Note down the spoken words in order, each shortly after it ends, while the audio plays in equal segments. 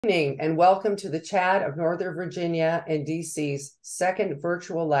Good evening and welcome to the CHAD of Northern Virginia and DC's second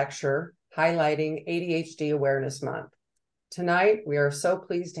virtual lecture highlighting ADHD Awareness Month. Tonight, we are so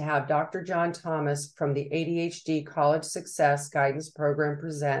pleased to have Dr. John Thomas from the ADHD College Success Guidance Program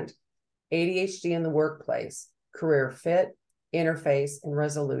present ADHD in the Workplace, Career Fit, Interface, and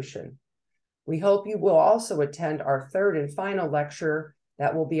Resolution. We hope you will also attend our third and final lecture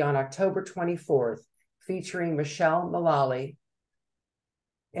that will be on October 24th, featuring Michelle Mullally,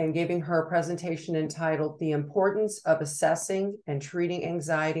 and giving her presentation entitled The Importance of Assessing and Treating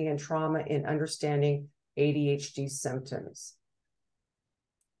Anxiety and Trauma in Understanding ADHD Symptoms.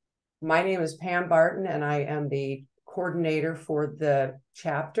 My name is Pam Barton, and I am the coordinator for the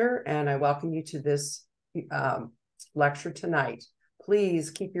chapter, and I welcome you to this lecture tonight.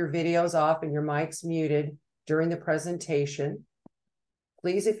 Please keep your videos off and your mics muted during the presentation.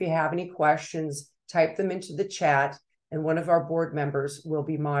 Please, if you have any questions, type them into the chat, and one of our board members will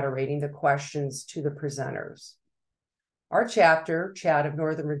be moderating the questions to the presenters. Our chapter, CHAD of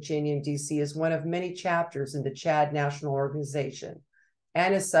Northern Virginia and DC, is one of many chapters in the CHAD National Organization,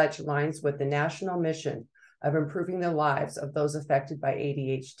 and as such aligns with the national mission of improving the lives of those affected by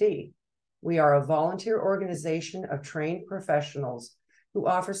ADHD. We are a volunteer organization of trained professionals who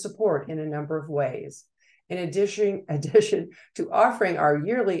offer support in a number of ways. In addition to offering our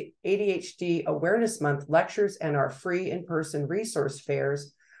yearly ADHD Awareness Month lectures and our free in-person resource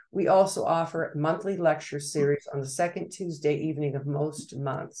fairs, we also offer a monthly lecture series on the second Tuesday evening of most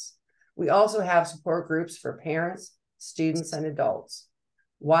months. We also have support groups for parents, students, and adults.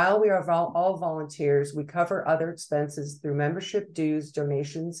 While we are all volunteers, we cover other expenses through membership dues,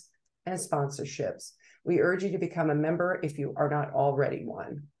 donations, and sponsorships. We urge you to become a member if you are not already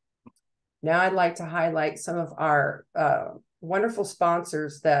one. Now I'd like to highlight some of our wonderful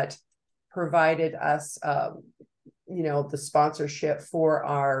sponsors that provided us, the sponsorship for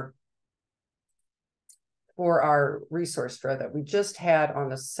our resource fair that we just had on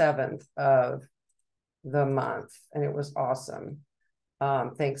the 7th of the month, and it was awesome.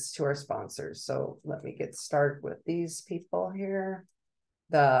 Thanks to our sponsors. So let me get started with these people here.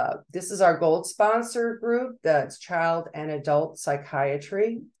 This is our gold sponsor group. That's Child and Adult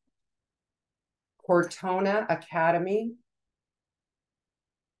Psychiatry, Cortona Academy,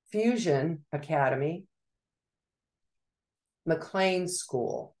 Fusion Academy, McLean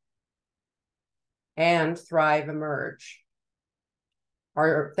School, and Thrive Emerge.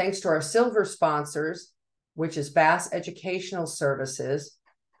 Thanks to our silver sponsors, which is Bass Educational Services,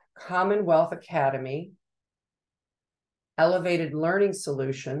 Commonwealth Academy, Elevated Learning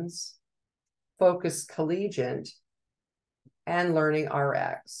Solutions, Focus Collegiate, and Learning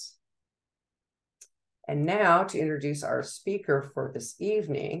RX. And now to introduce our speaker for this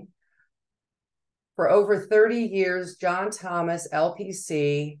evening. For over 30 years, John Thomas,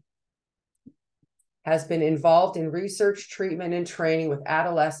 LPC, has been involved in research, treatment, and training with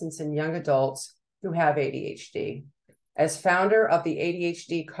adolescents and young adults who have ADHD. As founder of the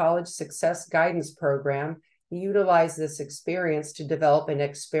ADHD College Success Guidance Program, he utilized this experience to develop an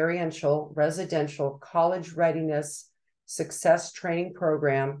experiential residential college readiness success training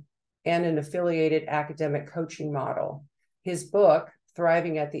program and an affiliated academic coaching model. His book,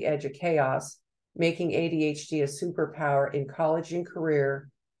 Thriving at the Edge of Chaos, Making ADHD a Superpower in College and Career,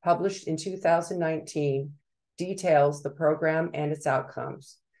 published in 2019, details the program and its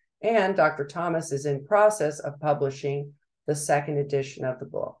outcomes. And Dr. Thomas is in process of publishing the second edition of the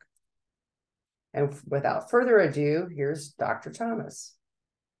book. And without further ado, here's Dr. Thomas.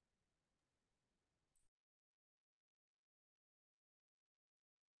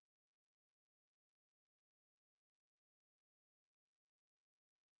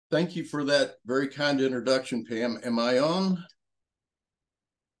 Thank you for that very kind introduction, Pam. Am I on?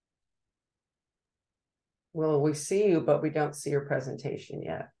 Well, we see you, but we don't see your presentation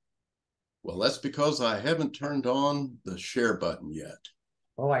yet. Well, that's because I haven't turned on the share button yet.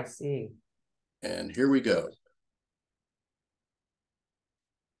 Oh, I see. And here we go.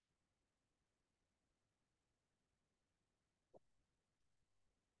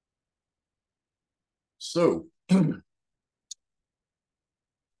 So,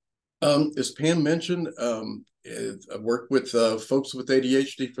 as Pam mentioned, I've worked with folks with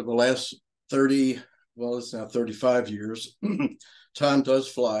ADHD for the last 35 years. Time does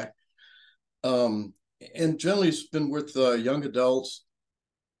fly. And generally it's been with young adults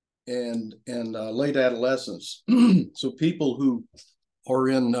and late adolescents. So people who are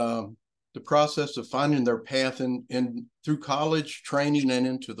in the process of finding their path in through college, training, and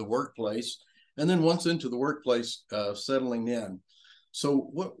into the workplace. And then once into the workplace, settling in. So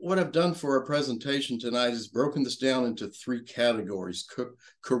what I've done for our presentation tonight is broken this down into 3 categories: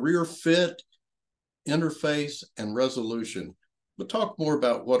 career fit, interface, and resolution. We'll talk more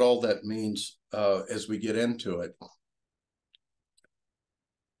about what all that means as we get into it.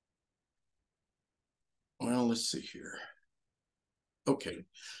 Well, let's see here. Okay,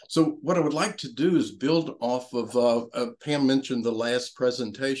 so what I would like to do is build off of, Pam mentioned the last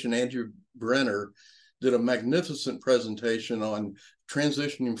presentation. Andrew Brenner did a magnificent presentation on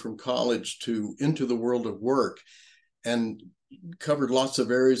transitioning from college to into the world of work, and covered lots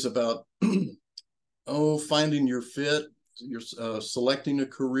of areas about finding your fit, you're selecting a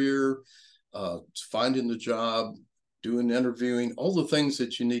career, finding the job, doing interviewing, all the things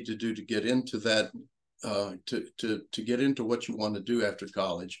that you need to do to get into that, to get into what you want to do after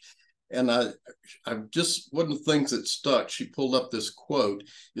college. And I just, one of the things that stuck, she pulled up this quote: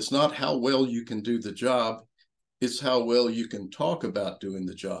 "It's not how well you can do the job, it's how well you can talk about doing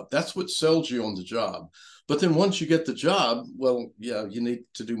the job." That's what sells you on the job. But then once you get the job, well, yeah, you need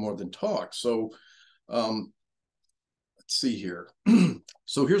to do more than talk. So let's see here.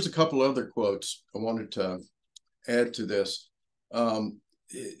 So here's a couple other quotes I wanted to add to this.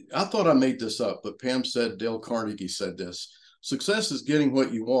 I thought I made this up, but Pam said, Dale Carnegie said this: "Success is getting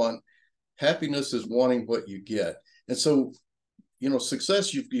what you want. Happiness is wanting what you get." And so, you know,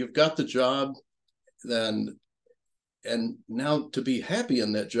 success, you've got the job, then, and now to be happy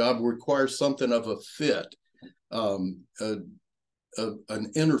in that job requires something of a fit, an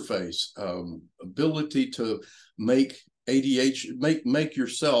interface, ability to make make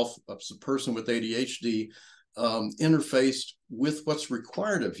yourself, as a person with ADHD, interfaced with what's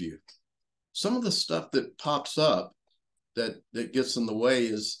required of you. Some of the stuff that pops up that gets in the way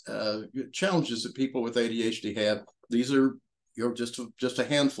is challenges that people with ADHD have. These are, you know, just a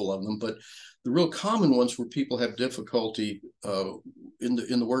handful of them, but the real common ones where people have difficulty in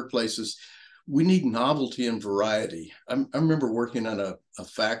the workplaces, we need novelty and variety. I remember working on a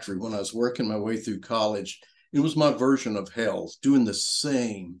factory when I was working my way through college. It was my version of hell, doing the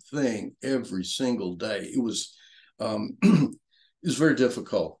same thing every single day. It was it was very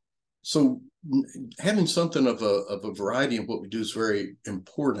difficult. So having something of a variety in what we do is very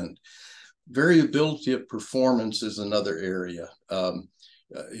important. Variability of performance is another area.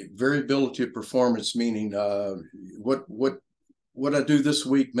 Variability of performance, meaning what I do this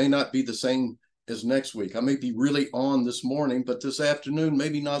week may not be the same as next week. I may be really on this morning, but this afternoon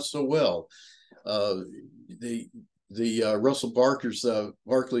maybe not so well. Russell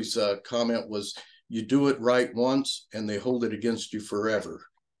Barkley's comment was, "You do it right once, and they hold it against you forever."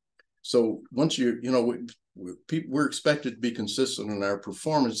 So once we're expected to be consistent in our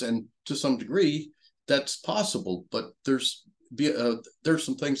performance, and to some degree, that's possible. But there's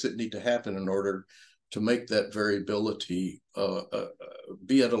some things that need to happen in order to make that variability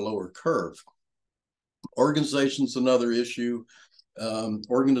be at a lower curve. Organization's another issue.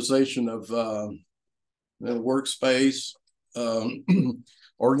 Organization of workspace,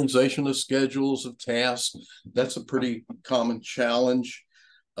 organization of schedules of tasks. That's a pretty common challenge.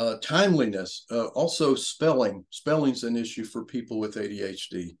 Timeliness, also spelling's an issue for people with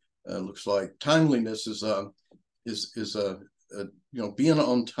ADHD. Looks like timeliness is being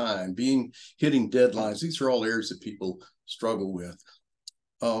on time, hitting deadlines. These are all areas that people struggle with.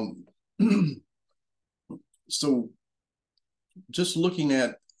 So just looking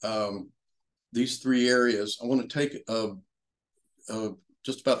at these 3 areas, I want to take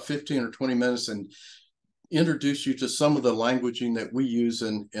just about 15 or 20 minutes and introduce you to some of the languaging that we use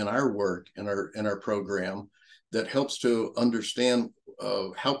in our work, in our program, that helps to understand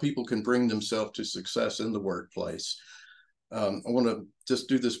how people can bring themselves to success in the workplace. I want to just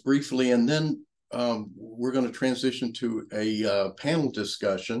do this briefly, and then we're going to transition to a panel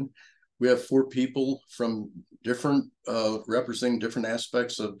discussion. We have 4 people from representing different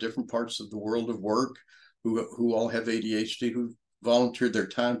aspects of different parts of the world of work, who all have ADHD, who volunteered their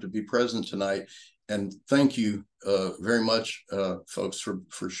time to be present tonight. And thank you very much, folks,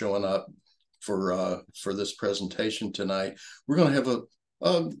 for showing up for this presentation tonight. We're going to have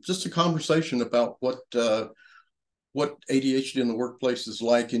just a conversation about what ADHD in the workplace is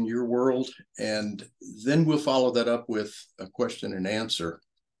like in your world, and then we'll follow that up with a question and answer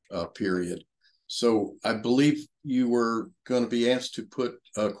period. So I believe you were going to be asked to put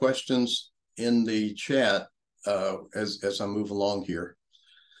questions in the chat as I move along here.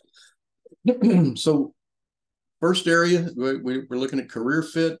 So first area, we're looking at career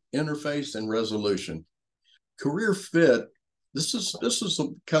fit, interface, and resolution. Career fit, this is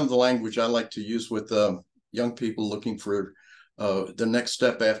kind of the language I like to use with young people looking for the next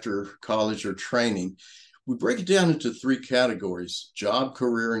step after college or training. we break it down into three categories: job,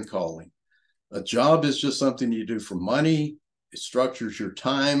 career, and calling. A job is just something you do for money. It structures your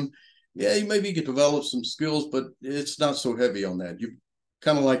time. Yeah, you maybe can develop some skills, but it's not so heavy on that. You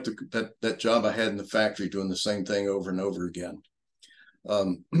kind of like that job I had in the factory, doing the same thing over and over again.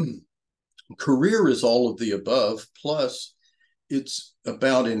 Career is all of the above, plus it's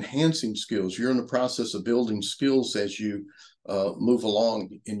about enhancing skills. You're in the process of building skills as you move along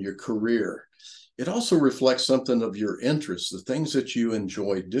in your career. It also reflects something of your interests, the things that you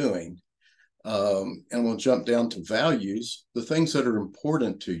enjoy doing. And we'll jump down to values, the things that are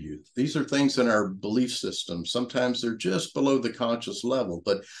important to you. These are things in our belief system. Sometimes they're just below the conscious level,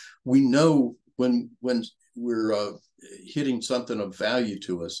 but we know when we're hitting something of value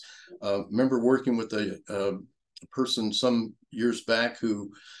to us. Remember working with a person some years back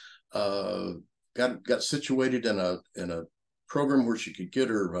who got situated in a program where she could get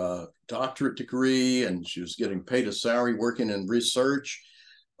her doctorate degree, and she was getting paid a salary working in research,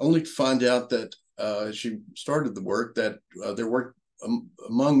 only to find out that she started the work that their work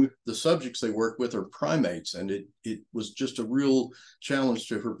among the subjects they work with are primates, and it was just a real challenge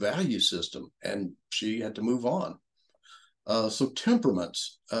to her value system, and she had to move on. So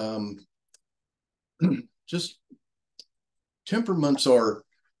temperaments, just temperaments are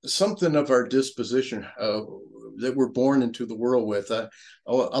something of our disposition that we're born into the world with. I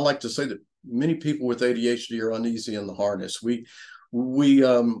like to say that many people with ADHD are uneasy in the harness. We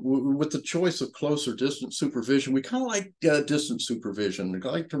with the choice of close or distant supervision, we kind of like distant supervision. We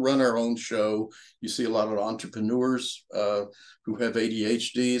like to run our own show. You see a lot of entrepreneurs who have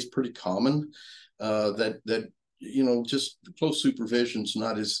ADHD. It's pretty common that just close supervision's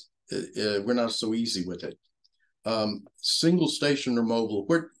not as we're not so easy with it. Single station or mobile,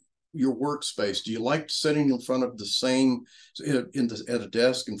 where your workspace, do you like sitting in front of the same at a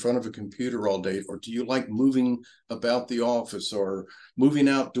desk in front of a computer all day, or do you like moving about the office, or moving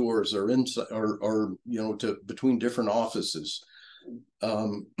outdoors, or inside, or to between different offices?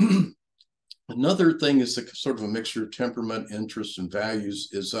 Another thing is a sort of a mixture of temperament, interests, and values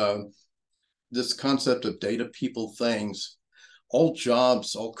is this concept of data, people, things. All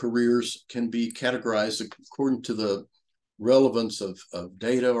jobs, all careers can be categorized according to the relevance of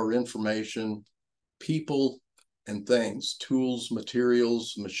data or information, people and things, tools,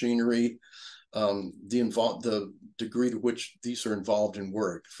 materials, machinery, the degree to which these are involved in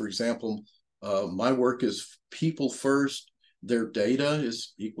work. For example, my work is people first. Their data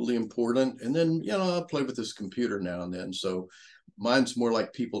is equally important. And then, I play with this computer now and then. So mine's more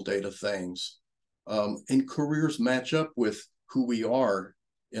like people, data, things. And careers match up with who we are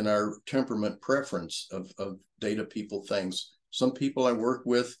in our temperament preference of data, people, things. Some people I work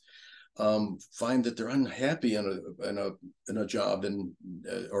with find that they're unhappy in a job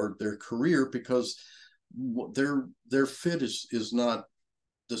or their career because their fit is not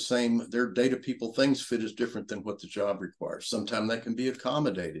the same. Their data, people, things fit is different than what the job requires. Sometimes that can be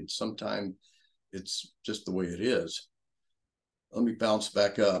accommodated. Sometimes it's just the way it is. Let me bounce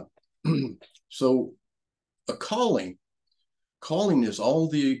back up. So a calling is all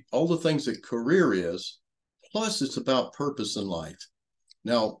the things that career is, plus it's about purpose in life.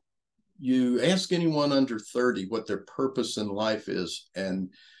 Now, you ask anyone under 30 what their purpose in life is, and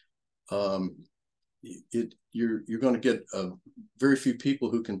you're going to get very few people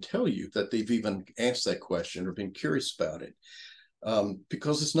who can tell you that they've even asked that question or been curious about it,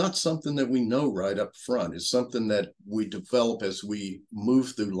 because it's not something that we know right up front. It's something that we develop as we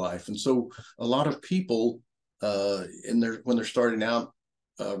move through life. And so a lot of people when they're starting out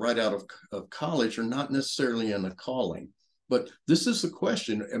right out of college are not necessarily in a calling. But this is the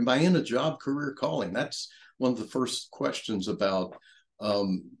question: am I in a job, career, calling? That's one of the first questions about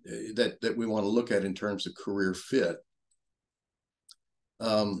that we want to look at in terms of career fit.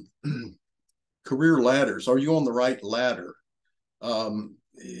 Career ladders. Are you on the right ladder?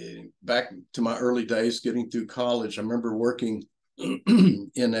 Back to my early days getting through college, I remember working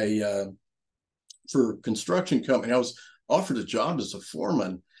in for a construction company. I was offered a job as a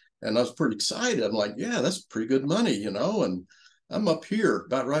foreman, and I was pretty excited. I'm like, yeah, that's pretty good money, and I'm up here,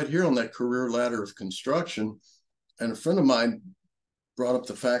 about right here on that career ladder of construction. And a friend of mine brought up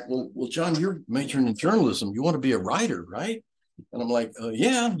the fact, well, John, you're majoring in journalism. You want to be a writer, right? And I'm like,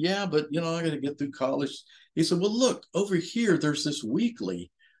 yeah, but I got to get through college. He said, well, look, over here, there's this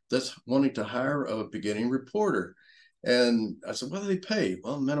weekly that's wanting to hire a beginning reporter. And I said, what do they pay?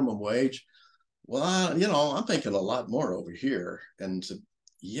 Well, minimum wage. Well, I'm thinking a lot more over here. And said,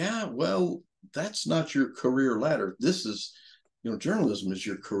 yeah, well, that's not your career ladder. This is, journalism is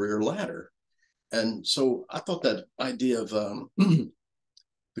your career ladder. And so I thought that idea of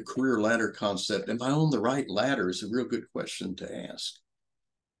the the career ladder concept. Am I on the right ladder is a real good question to ask.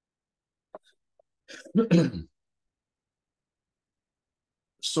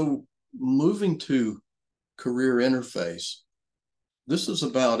 So moving to career interface, this is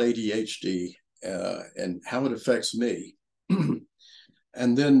about ADHD and how it affects me.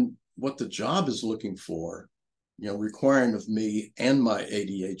 And then what the job is looking for, requiring of me and my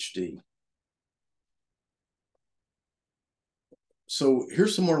ADHD. So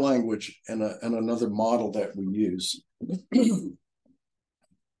here's some more language and another model that we use.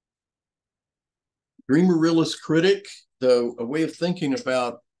 Dreamer, realist, critic, a way of thinking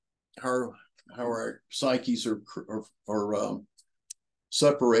about how our psyches are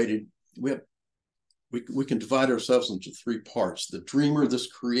separated. We can divide ourselves into three parts. The dreamer, this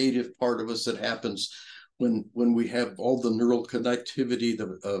creative part of us that happens when we have all the neural connectivity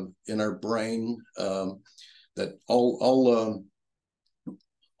in our brain, that all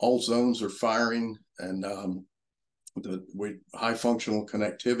zones are firing, and the high functional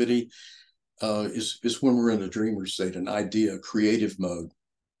connectivity is when we're in a dreamer state, an idea, creative mode.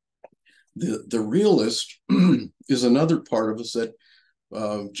 The realist is another part of us that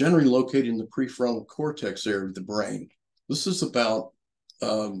generally located in the prefrontal cortex area of the brain. This is about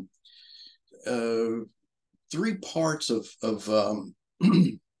three parts of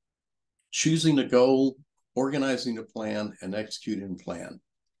choosing a goal, organizing a plan, and executing a plan.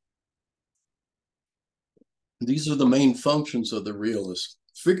 These are the main functions of the realist.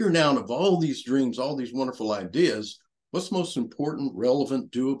 Figuring out of all these dreams, all these wonderful ideas, what's most important,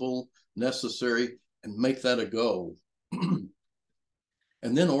 relevant, doable, necessary, and make that a goal. And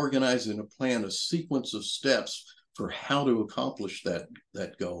then organizing a plan, a sequence of steps for how to accomplish that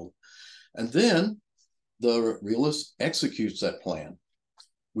goal. And then the realist executes that plan.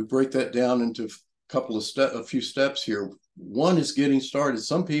 We break that down into a few steps here. One is getting started.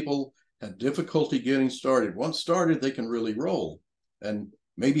 Some people have difficulty getting started. Once started, they can really roll. And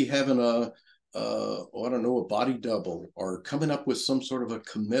maybe having a body double or coming up with some sort of a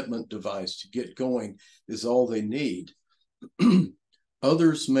commitment device to get going is all they need.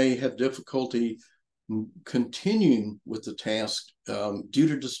 Others may have difficulty continuing with the task due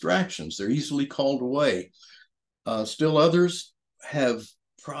to distractions. They're easily called away. Still others have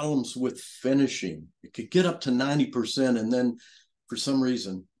problems with finishing. It could get up to 90%, and then for some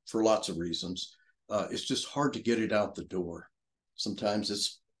reason, for lots of reasons, it's just hard to get it out the door. Sometimes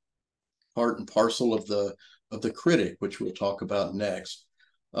it's part and parcel of the critic, which we'll talk about next.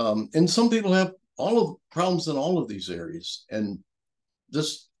 And some people have problems in all of these areas. And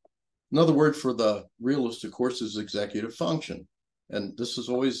another word for the realist, of course, is executive function. And this has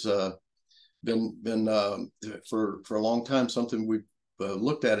always been for a long time something we've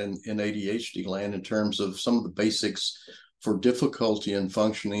looked at in ADHD land in terms of some of the basics for difficulty in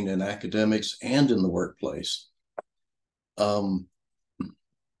functioning in academics and in the workplace.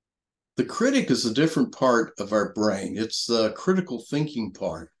 The critic is a different part of our brain. It's the critical thinking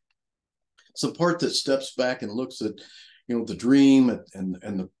part. It's the part that steps back and looks at, the dream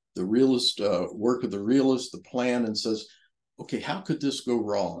and the realist work of the realist, the plan, and says, okay, how could this go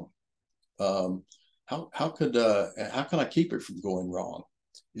wrong? How can I keep it from going wrong?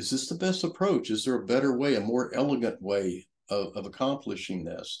 Is this the best approach? Is there a better way, a more elegant way of accomplishing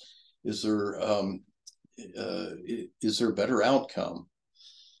this? Is there a better outcome?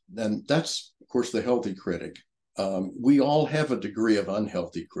 And that's, of course, the healthy critic. We all have a degree of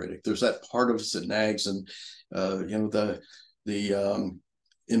unhealthy critic. There's that part of us that nags, and the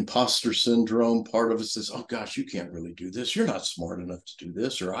imposter syndrome part of us says, "Oh gosh, you can't really do this. You're not smart enough to do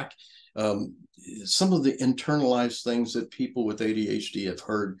this." Or some of the internalized things that people with ADHD have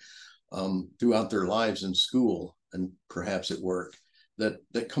heard throughout their lives in school and perhaps at work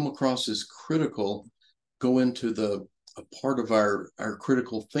that come across as critical, go into a part of our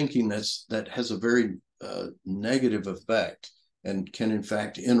critical thinking that has a very negative effect and can in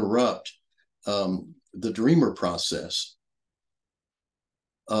fact interrupt the dreamer process.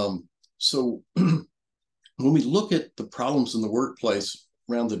 So when we look at the problems in the workplace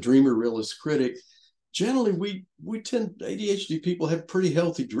around the dreamer, realist, critic, generally ADHD people have pretty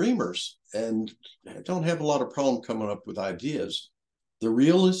healthy dreamers and don't have a lot of problem coming up with ideas. The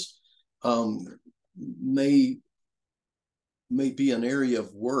realist may be an area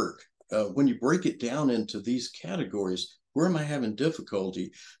of work. When you break it down into these categories, where am I having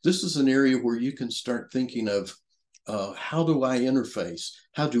difficulty? This is an area where you can start thinking of how do I interface?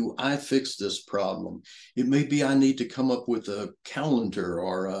 How do I fix this problem? It may be I need to come up with a calendar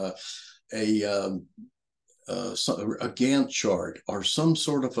or a a Gantt chart or some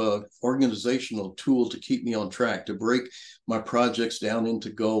sort of a organizational tool to keep me on track, to break my projects down into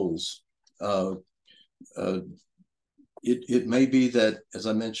goals. It may be that, as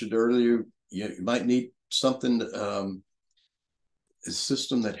I mentioned earlier, you might need something, a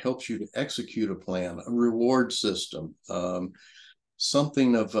system that helps you to execute a plan, a reward system,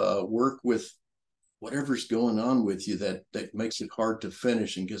 something of work with whatever's going on with you that makes it hard to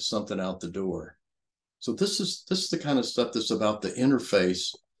finish and get something out the door. So this is the kind of stuff that's about the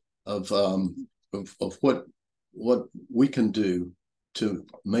interface of what we can do to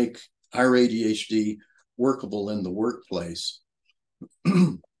make our ADHD workable in the workplace.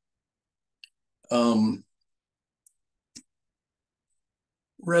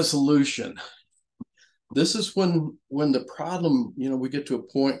 Resolution. This is when the problem, we get to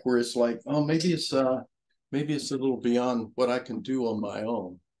a point where it's like, oh, maybe it's a little beyond what I can do on my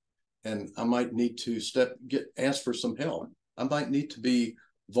own, and I might need to ask for some help. I might need to be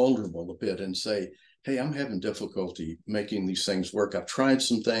vulnerable a bit and say, hey, I'm having difficulty making these things work. I've tried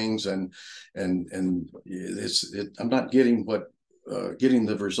some things, and I'm not getting getting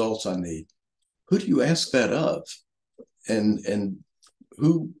the results I need. Who do you ask that of? And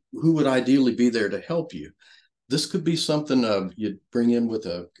who would ideally be there to help you? This could be something you'd bring in with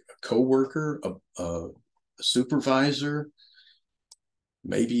a coworker, a supervisor,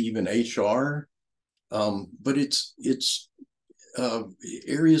 maybe even HR. But it's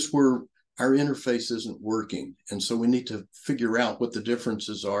areas where our interface isn't working. And so we need to figure out what the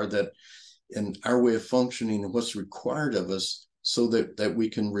differences are that in our way of functioning and what's required of us, so that we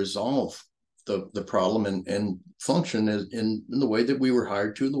can resolve the problem and function in the way that we were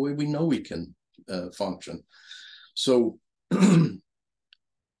hired to, and the way we know we can function. So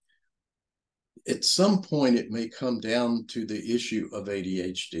at some point, it may come down to the issue of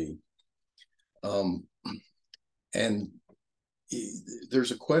ADHD. And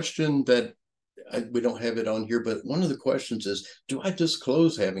there's a question that we don't have it on here, but one of the questions is, do I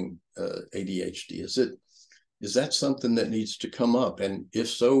disclose having ADHD? Is that something that needs to come up? And if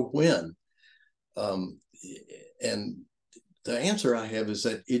so, when? And the answer I have is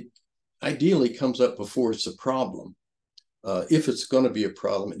that it ideally comes up before it's a problem. If it's going to be a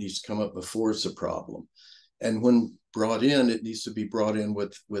problem, it needs to come up before it's a problem. And when brought in, it needs to be brought in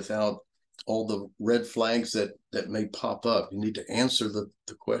without all the red flags that may pop up. You need to answer the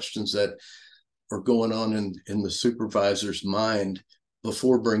questions that are going on in the supervisor's mind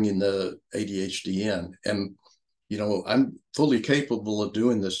before bringing the ADHD in. And, I'm fully capable of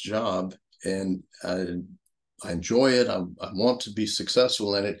doing this job, and I enjoy it. I want to be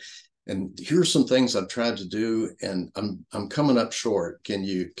successful in it. And here's some things I've tried to do, and I'm coming up short. Can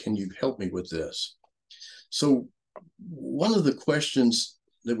you help me with this? So one of the questions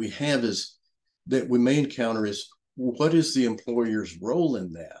that we have is that we may encounter is, what is the employer's role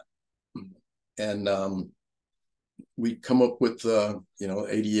in that? And we come up with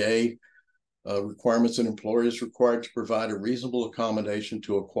ADA requirements. An employer is required to provide a reasonable accommodation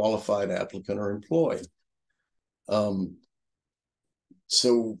to a qualified applicant or employee.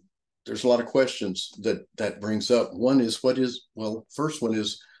 So there's a lot of questions that brings up. One is, first one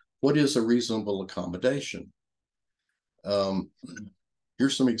is, what is a reasonable accommodation?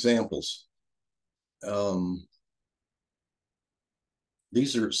 Here's some examples. Some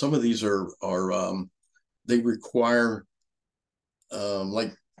of these are they require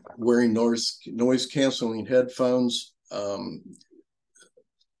like wearing noise canceling headphones.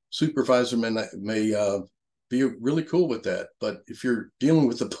 Supervisor may be really cool with that, but if you're dealing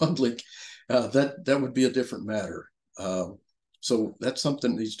with the public, that would be a different matter. So that's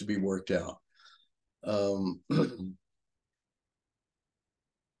something that needs to be worked out.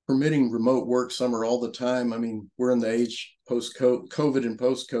 Permitting remote work some or all the time. I mean, we're in the age post-COVID and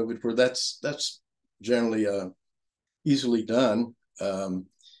post-COVID where that's generally easily done,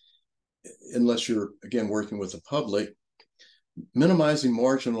 unless you're, again, working with the public. Minimizing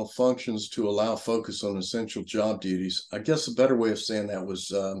marginal functions to allow focus on essential job duties. I guess a better way of saying that was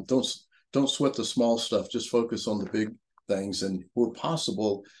don't sweat the small stuff, just focus on the big things, and where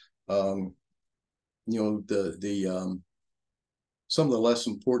possible, some of the less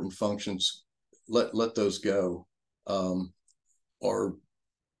important functions, let those go. Or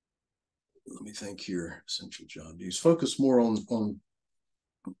let me think here, essential job duties. Focus more on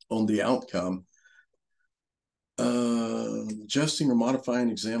the outcome. Adjusting or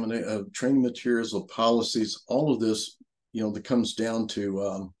modifying training materials or policies. All of this, that comes down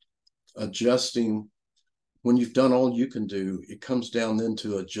to adjusting. When you've done all you can do, it comes down then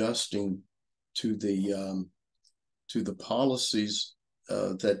to adjusting to the policies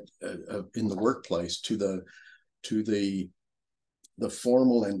in the workplace to the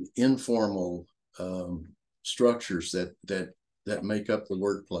formal and informal structures that make up the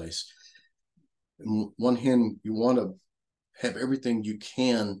workplace. On one hand, you want to have everything you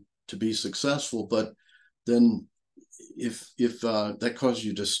can to be successful, but then if that causes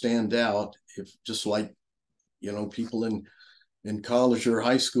you to stand out, if just like people in college or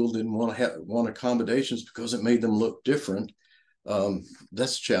high school didn't want accommodations because it made them look different,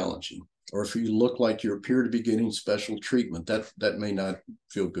 that's challenging. Or if you look like you appear to be getting special treatment, that may not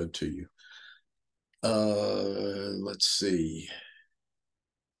feel good to you. Let's see.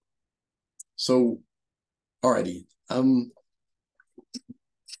 So, alrighty.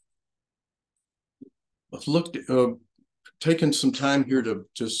 I've looked, taken some time here to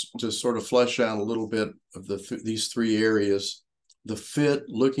sort of flesh out a little bit of these three areas. The fit,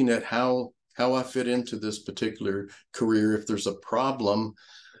 looking at how I fit into this particular career. If there's a problem,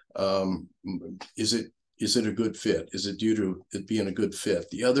 is it a good fit? Is it due to it being a good fit?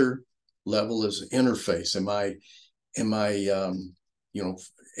 The other level is interface. Am I am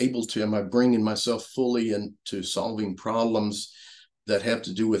I bringing myself fully into solving problems that have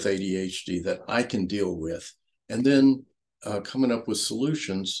to do with ADHD that I can deal with? And then coming up with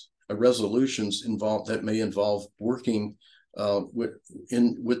solutions, resolutions that may involve working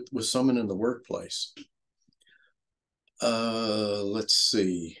with someone in the workplace. Let's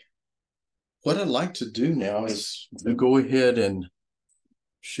see. What I'd like to do now is to go ahead and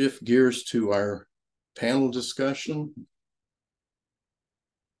shift gears to our panel discussion.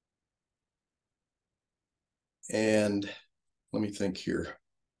 And let me think here.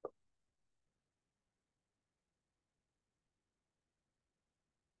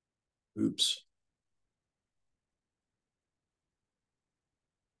 Oops.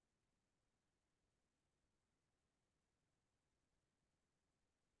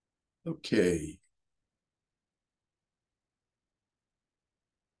 Okay.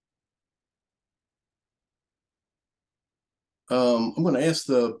 I'm going to ask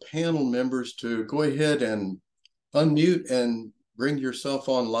the panel members to go ahead and unmute and bring yourself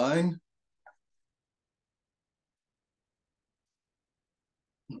online.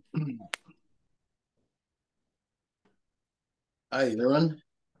 Hi, Aaron.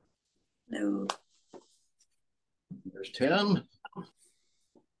 Hello. There's Tim.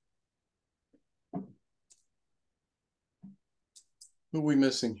 Who are we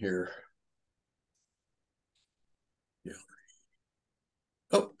missing here? Yeah.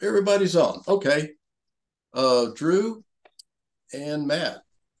 Oh, everybody's on. Okay. Drew and Matt.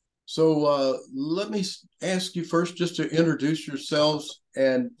 So let me ask you first just to introduce yourselves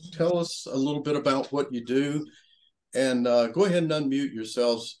and tell us a little bit about what you do. And go ahead and unmute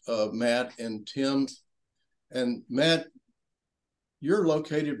yourselves, Matt and Tim. And Matt, you're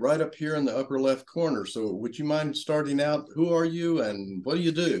located right up here in the upper left corner. So would you mind starting out? Who are you and what do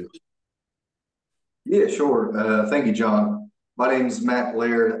you do? Yeah, sure. Thank you, John. My name is Matt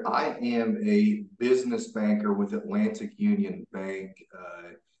Laird. I am a business banker with Atlantic Union Bank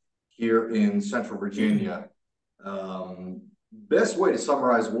here in Central Virginia. Best way to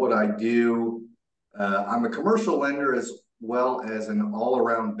summarize what I do, I'm a commercial lender as well as an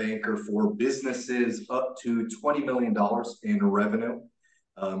all-around banker for businesses up to $20 million in revenue.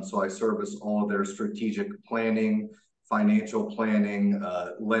 So I service all of their strategic planning, financial planning,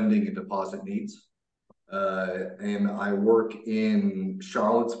 lending and deposit needs. And I work in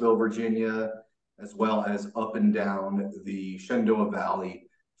Charlottesville, Virginia, as well as up and down the Shenandoah Valley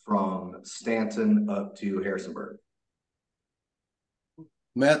from Stanton up to Harrisonburg.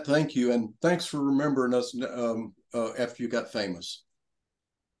 Matt, thank you. And thanks for remembering us after you got famous.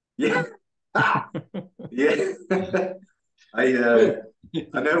 Yeah. Yeah. I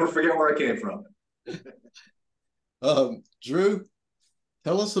never forget where I came from. Drew,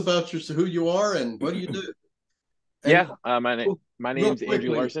 tell us about who you are and what do you do? And, yeah, my name's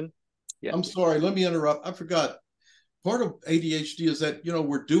Andrew Larson. Yeah. I'm sorry, let me interrupt. I forgot. Part of ADHD is that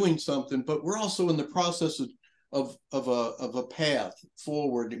we're doing something, but we're also in the process of a path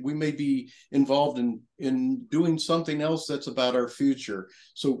forward. We may be involved in doing something else that's about our future.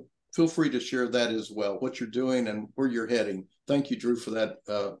 So feel free to share that as well, what you're doing and where you're heading. Thank you, Drew, for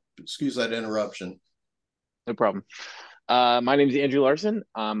that. Excuse that interruption. No problem. My name is Andrew Larson.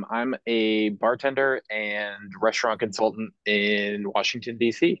 I'm a bartender and restaurant consultant in Washington,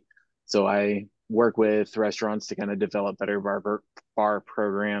 D.C. So I work with restaurants to kind of develop better bar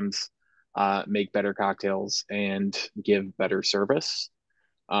programs, make better cocktails, and give better service.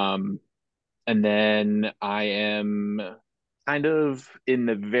 And then I am kind of in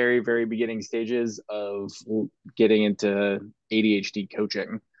the very, very beginning stages of getting into ADHD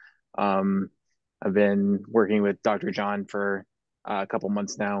coaching. I've been working with Dr. John for a couple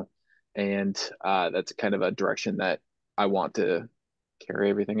months now, and that's kind of a direction that I want to carry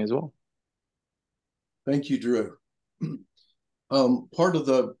everything as well. Thank you, Drew. Part of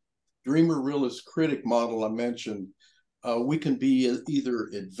the dreamer realist critic model I mentioned, we can be either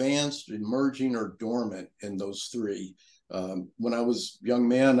advanced, emerging, or dormant in those three. When I was a young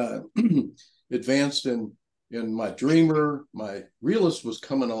man, advanced in my dreamer, my realist was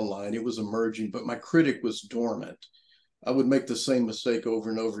coming online, it was emerging, but my critic was dormant. I would make the same mistake over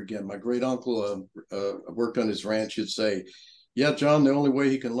and over again. My great uncle worked on his ranch. He'd say, "Yeah, John, the only way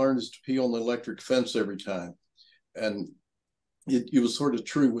he can learn is to pee on the electric fence every time." And it was sort of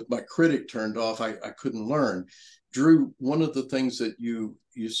true. With my critic turned off, I couldn't learn. Drew, one of the things that you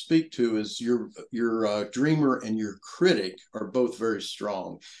speak to is your dreamer and your critic are both very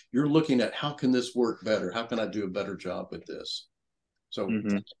strong. You're looking at, how can this work better? How can I do a better job with this? So,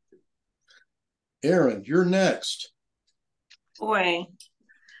 Aaron, you're next. Boy.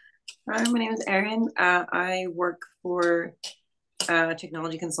 Hi, my name is Erin. I work for a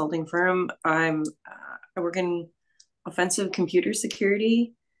technology consulting firm. I work in offensive computer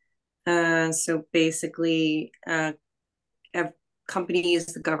security. So basically, companies,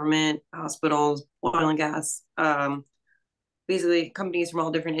 the government, hospitals, oil and gas, basically companies from all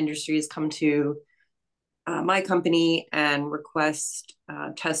different industries come to my company and request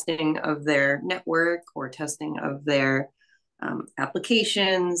testing of their network or testing of their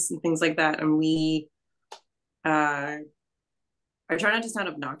applications and things like that. And I try not to sound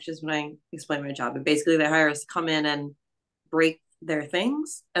obnoxious when I explain my job, but basically they hire us to come in and break their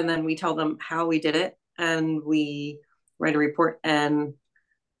things, and then we tell them how we did it, and we write a report and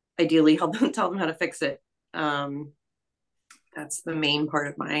ideally help them, tell them how to fix it. That's the main part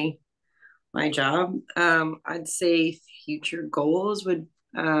of my job. I'd say future goals would,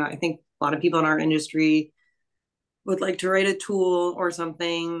 I think a lot of people in our industry would like to write a tool or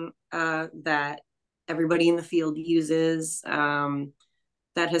something that everybody in the field uses.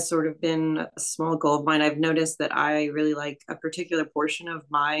 That has sort of been a small goal of mine. I've noticed that I really like a particular portion of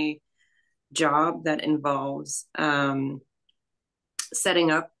my job that involves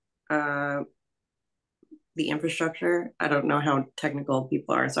setting up the infrastructure. I don't know how technical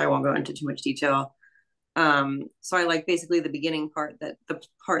people are, so I won't go into too much detail. So I like basically the beginning part, the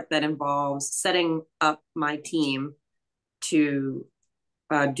part that involves setting up my team to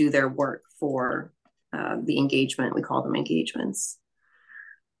do their work for the engagement. We call them engagements.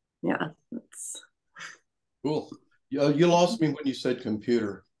 Yeah, that's cool. You lost me when you said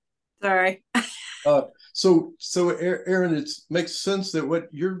computer. Sorry. So Aaron, it makes sense that what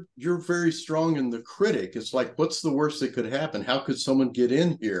you're very strong in the critic. It's like, what's the worst that could happen? How could someone get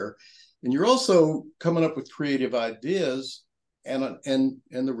in here? And you're also coming up with creative ideas and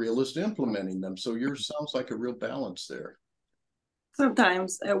the realist implementing them. So yours sounds like a real balance there.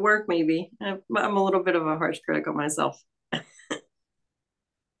 Sometimes at work, maybe. I'm a little bit of a harsh critic of myself.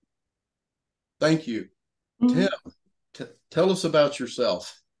 Thank you. Tim, tell us about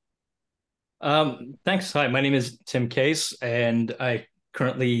yourself. Thanks. Hi, my name is Tim Case, and I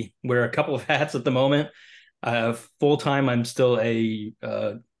currently wear a couple of hats at the moment. Full-time, I'm still a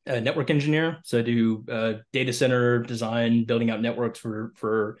network engineer, so I do data center design, building out networks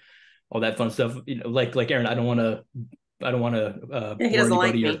for all that fun stuff. You know, like Aaron, I don't want to bore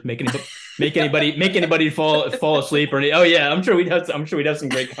anybody or make anybody fall asleep or anything. Oh yeah, I'm sure we'd have some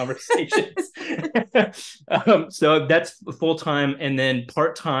great conversations. So that's full time, and then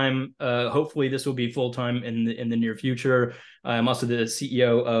part time. Hopefully, this will be full time in the near future. I'm also the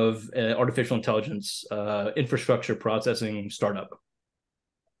CEO of artificial intelligence infrastructure processing startup.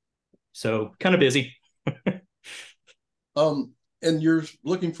 So kind of busy. And you're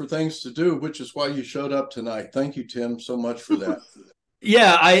looking for things to do, which is why you showed up tonight. Thank you, Tim, so much for that.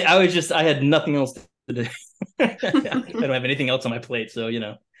 Yeah, I had nothing else to do. I don't have anything else on my plate, so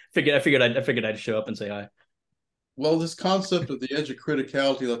I figured I'd show up and say hi. Well, this concept of the edge of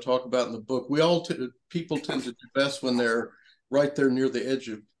criticality that I talk about in the book, people tend to do best when they're right there near the edge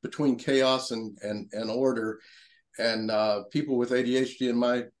of between chaos and order. And people with ADHD, in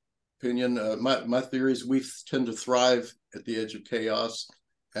my opinion, my theory is we tend to thrive at the edge of chaos,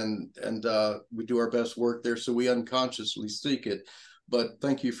 and we do our best work there, so we unconsciously seek it. But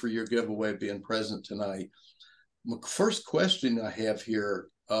thank you for your giveaway, being present tonight. My first question I have here,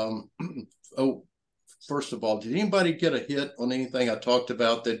 first of all, did anybody get a hit on anything I talked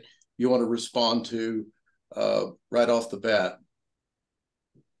about that you want to respond to right off the bat?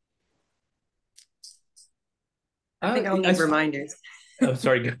 I think I'll need reminders. I'm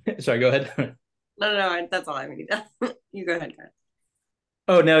sorry. Sorry, go ahead. No, that's all I need. You go ahead, guys.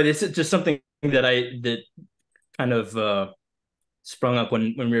 Oh no, this is just something that kind of sprung up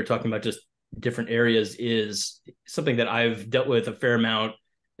when we were talking about just different areas, is something that I've dealt with a fair amount,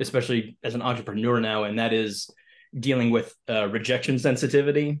 especially as an entrepreneur now, and that is dealing with rejection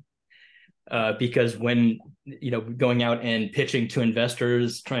sensitivity. Because when going out and pitching to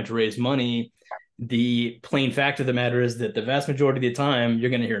investors, trying to raise money, the plain fact of the matter is that the vast majority of the time you're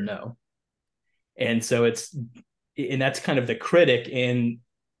going to hear no. And so that's kind of the critic in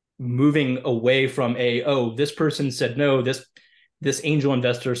moving away from this person said no, this angel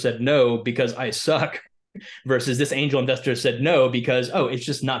investor said no because I suck, versus this angel investor said no because it's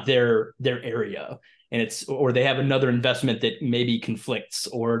just not their area, and or they have another investment that maybe conflicts,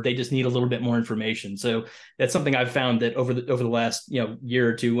 or they just need a little bit more information. So that's something I've found that over the last year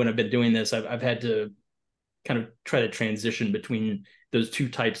or two, when I've been doing this, I've had to kind of try to transition between those two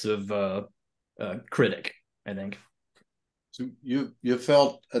types of critic, I think. So you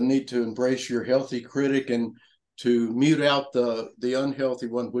felt a need to embrace your healthy critic and to mute out the unhealthy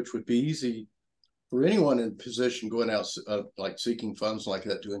one, which would be easy for anyone in position going out like seeking funds like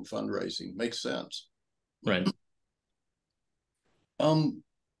that, doing fundraising. Makes sense. Right.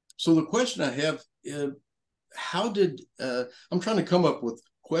 So the question I have is, how did I'm trying to come up with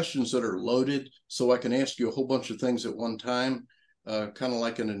questions that are loaded so I can ask you a whole bunch of things at one time, kind of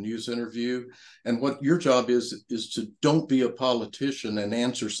like in a news interview. And what your job is to don't be a politician and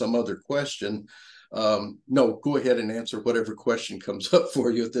answer some other question. No, go ahead and answer whatever question comes up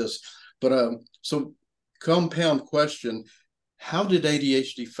for you at this. But so compound question, how did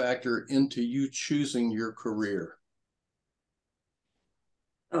ADHD factor into you choosing your career?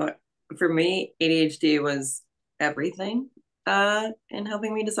 For me, ADHD was everything in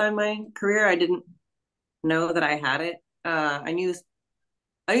helping me decide my career. I didn't know that I had it. I knew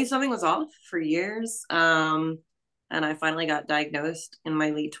something was off for years. And I finally got diagnosed in my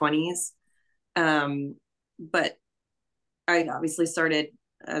late 20s. But I obviously started,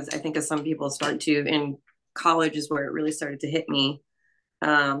 as I think as some people start to, in college is where it really started to hit me,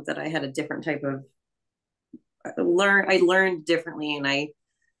 that I had a different type of I learned differently, and I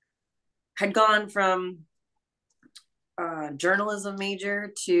had gone from journalism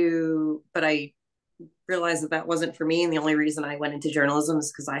major but I realized that wasn't for me. And the only reason I went into journalism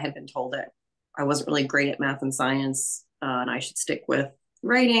is because I had been told that I wasn't really great at math and science, and I should stick with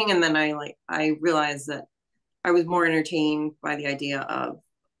writing. And then I realized that I was more entertained by the idea of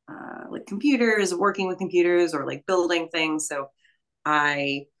like computers, working with computers, or like building things. So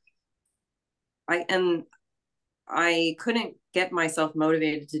I couldn't get myself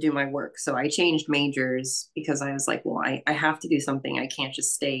motivated to do my work. So I changed majors because I was like, well, I have to do something. I can't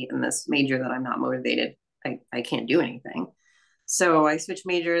just stay in this major that I'm not motivated. I can't do anything. So I switched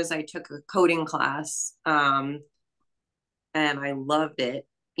majors. I took a coding class, and I loved it,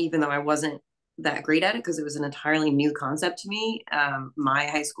 even though I wasn't that great at it because it was an entirely new concept to me. My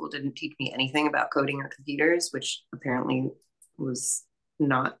high school didn't teach me anything about coding or computers, which apparently was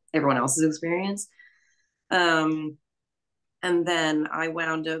not everyone else's experience. And then I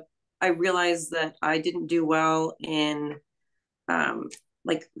realized that I didn't do well in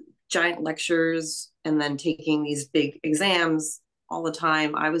like giant lectures and then taking these big exams all the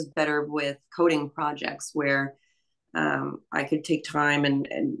time. I was better with coding projects where I could take time and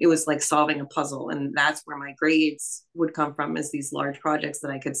it was like solving a puzzle. And that's where my grades would come from, is these large projects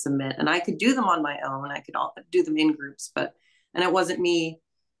that I could submit. And I could do them on my own. I could do them in groups, and it wasn't me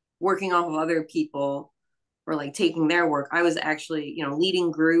working off of other people or like taking their work. I was actually,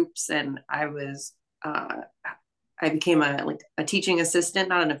 leading groups, and I became a teaching assistant,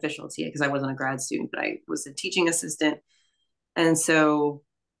 not an official TA because I wasn't a grad student, but I was a teaching assistant. And so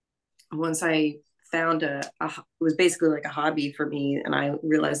once I found it was basically like a hobby for me, and I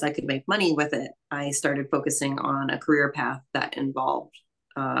realized I could make money with it, I started focusing on a career path that involved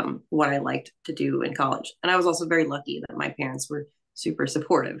what I liked to do in college. And I was also very lucky that my parents were super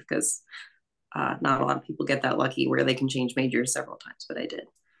supportive, because not a lot of people get that lucky where they can change majors several times, but I did.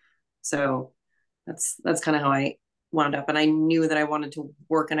 So that's kind of how I wound up. And I knew that I wanted to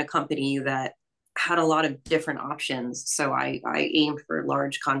work in a company that had a lot of different options. So I aimed for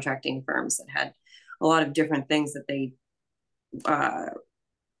large contracting firms that had a lot of different things that they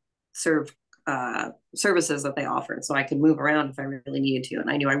served, services that they offered. So I could move around if I really needed to. And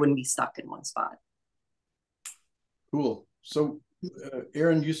I knew I wouldn't be stuck in one spot. Cool. So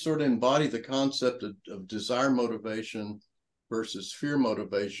Aaron, you sort of embody the concept of desire motivation versus fear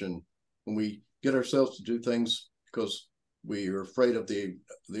motivation. When we get ourselves to do things because we are afraid of the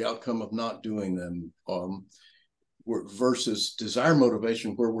outcome of not doing them, versus desire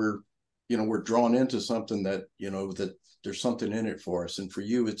motivation, where we're drawn into something that, that there's something in it for us. And for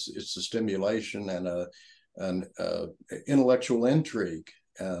you, it's a stimulation and an intellectual intrigue.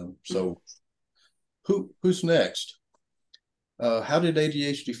 So who's next? How did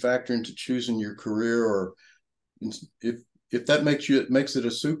ADHD factor into choosing your career, or if that makes it a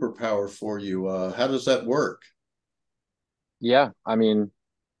superpower for you? How does that work? Yeah, I mean,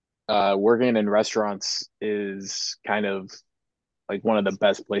 working in restaurants is kind of like one of the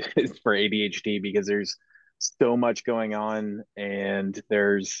best places for ADHD, because there's so much going on and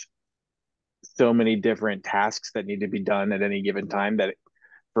there's so many different tasks that need to be done at any given time, that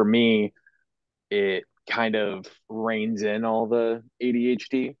for me, it kind of reins in all the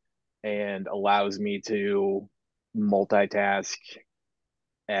ADHD and allows me to multitask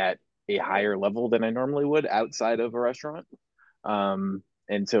at a higher level than I normally would outside of a restaurant.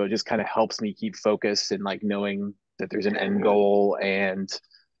 And so it just kind of helps me keep focused and like knowing that there's an end goal, and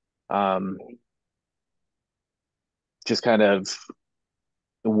um, just kind of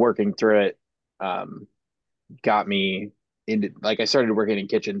working through it got me into, like, I started working in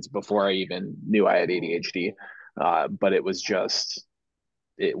kitchens before I even knew I had ADHD, but it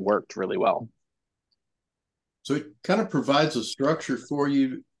worked really well. So it kind of provides a structure for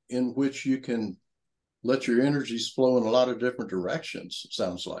you in which you can let your energies flow in a lot of different directions, it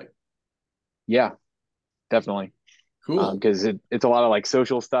sounds like. Yeah, definitely. Cool. Because it's a lot of like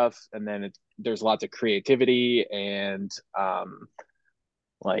social stuff, and then there's lots of creativity and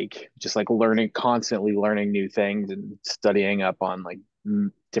like just like constantly learning new things and studying up on like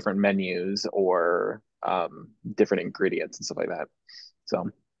different menus or different ingredients and stuff like that.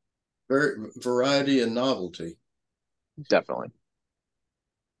 So variety and novelty. definitely.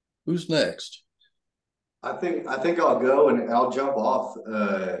 Who's next? I think I'll go, and I'll jump off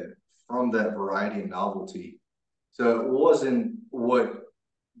from that variety and novelty. So it wasn't what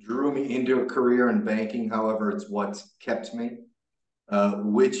drew me into a career in banking. However, it's what's kept me,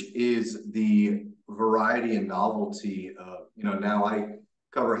 which is the variety and novelty of, now I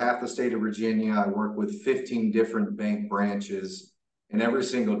cover half the state of Virginia. I work with 15 different bank branches, and every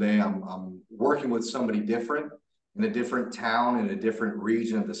single day I'm working with somebody different in a different town, in a different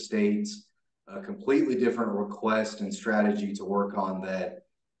region of the states, a completely different request and strategy to work on. That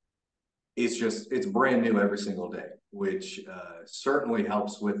it's brand new every single day, which certainly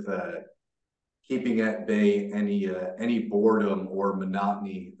helps with keeping at bay any boredom or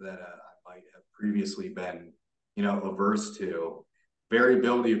monotony that I might have previously been, averse to.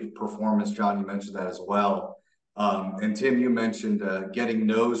 Variability of performance, John, you mentioned that as well. And Tim, you mentioned getting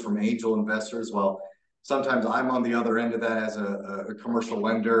no's from angel investors. Well, sometimes I'm on the other end of that as a commercial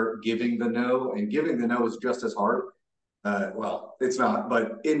lender, giving the no, and giving the no is just as hard. Well, it's not,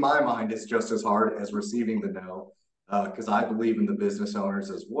 but in my mind, it's just as hard as receiving the no, because I believe in the business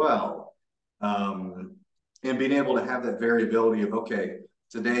owners as well. And being able to have that variability of, okay,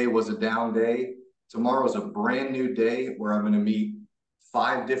 today was a down day, tomorrow's a brand new day where I'm going to meet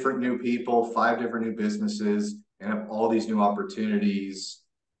 5 different new people, 5 different new businesses, and have all these new opportunities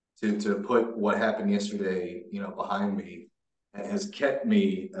to put what happened yesterday, behind me, has kept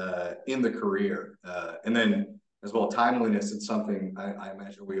me in the career. And then as well, timeliness, it's something I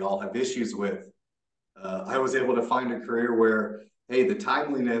imagine we all have issues with. I was able to find a career where, hey, the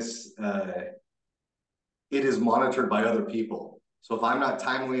timeliness, it is monitored by other people. So if I'm not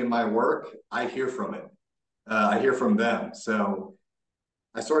timely in my work, I hear from it. I hear from them. So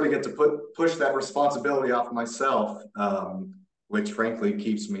I sort of get to push that responsibility off myself, which frankly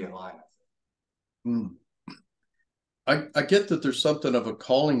keeps me in line. I get that there's something of a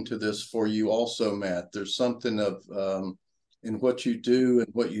calling to this for you also, Matt. There's something of in what you do and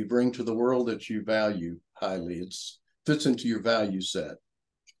what you bring to the world that you value highly. It fits into your value set.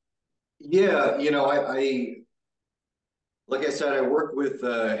 Yeah, I like I said, I work with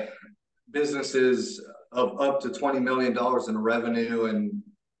businesses of up to $20 million in revenue,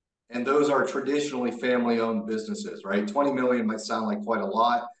 and those are traditionally family-owned businesses, right? 20 million might sound like quite a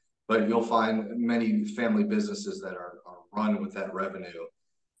lot, but you'll find many family businesses that are run with that revenue.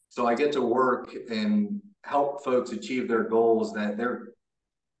 So I get to work and help folks achieve their goals, that they're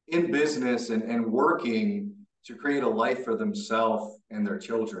in business and working to create a life for themselves and their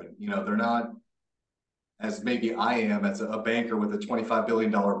children. They're not, as maybe I am as a banker with a $25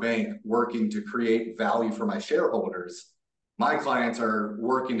 billion bank, working to create value for my shareholders. My clients are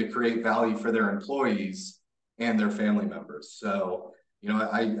working to create value for their employees and their family members. So,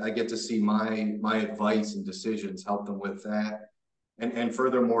 I get to see my advice and decisions help them with that. And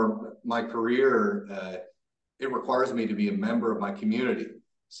furthermore, my career, it requires me to be a member of my community.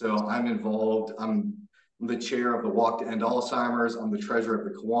 So I'm involved. I'm I'm the chair of the Walk to End Alzheimer's. I'm the treasurer of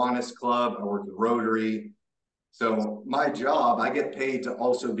the Kiwanis Club. I work with Rotary. So my job, I get paid to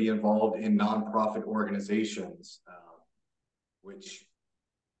also be involved in nonprofit organizations, which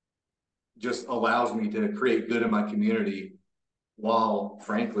just allows me to create good in my community while,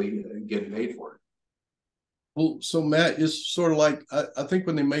 frankly, getting paid for it. Well, so Matt, it's sort of like, I think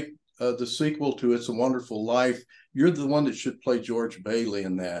when they make the sequel to It's a Wonderful Life, you're the one that should play George Bailey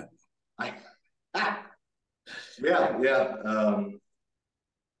in that. Yeah.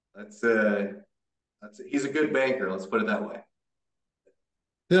 He's a good banker. Let's put it that way.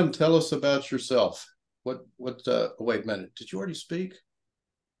 Tim, tell us about yourself. Wait a minute. Did you already speak?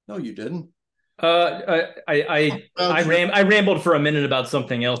 No, you didn't. I rambled for a minute about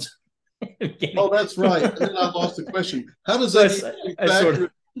something else. Oh, that's right. And then I lost the question. How does that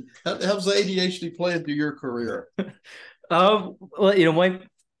how's the ADHD play into your career? Well,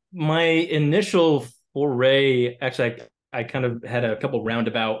 my initial foray, actually, I kind of had a couple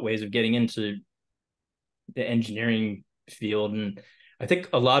roundabout ways of getting into the engineering field, and I think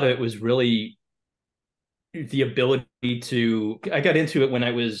a lot of it was really the ability to. I got into it when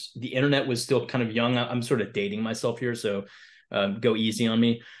the internet was still kind of young. I'm sort of dating myself here, so go easy on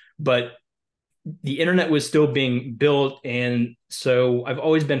me. But the internet was still being built, and so I've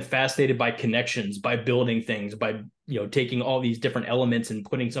always been fascinated by connections, by building things, by taking all these different elements and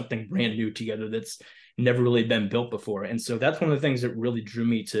putting something brand new together that's never really been built before. And so that's one of the things that really drew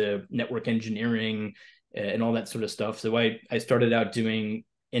me to network engineering and all that sort of stuff. So I started out doing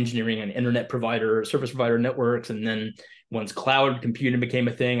engineering on internet provider, service provider networks, and then once cloud computing became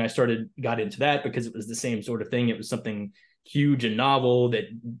a thing, I got into that because it was the same sort of thing. It was something huge and novel that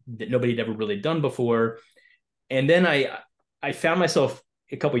nobody had ever really done before. And then I found myself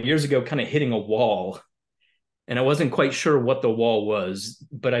a couple of years ago kind of hitting a wall, and I wasn't quite sure what the wall was,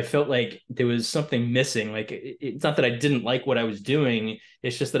 but I felt like there was something missing. Like it's not that I didn't like what I was doing.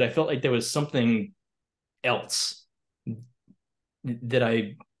 It's just that I felt like there was something else that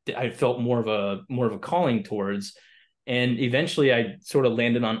I felt more of a calling towards. And eventually I sort of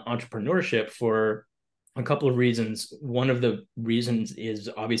landed on entrepreneurship for a couple of reasons. One of the reasons is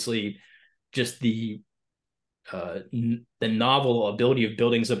obviously just the novel ability of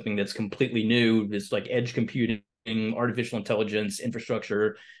building something that's completely new. It's like edge computing, artificial intelligence,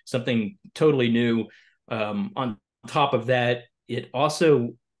 infrastructure, something totally new. On top of that, it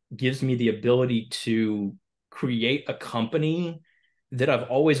also gives me the ability to create a company that I've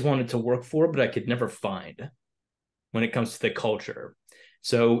always wanted to work for, but I could never find when it comes to the culture.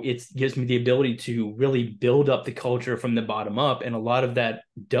 So it gives me the ability to really build up the culture from the bottom up. And a lot of that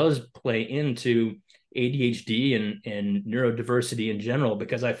does play into ADHD and neurodiversity in general,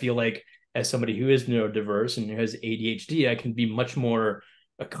 because I feel like as somebody who is neurodiverse and who has ADHD, I can be much more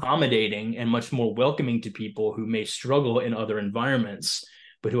accommodating and much more welcoming to people who may struggle in other environments,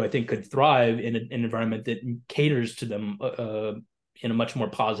 but who I think could thrive in an environment that caters to them in a much more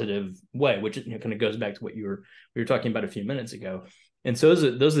positive way, which kind of goes back to what we were talking about a few minutes ago. And so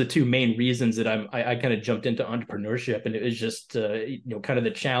those are the two main reasons that I kind of jumped into entrepreneurship, and it was just kind of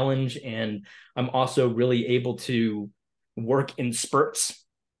the challenge, and I'm also really able to work in spurts,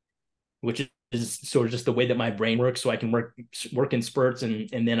 which is sort of just the way that my brain works. So I can work in spurts, and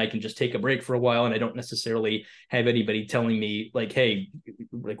then I can just take a break for a while, and I don't necessarily have anybody telling me like, hey,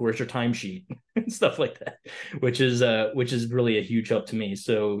 like where's your timesheet and stuff like that, which is really a huge help to me.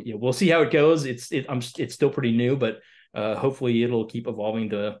 So we'll see how it goes. It's still pretty new, but hopefully it'll keep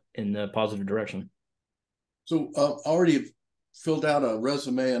evolving in the positive direction. So already filled out a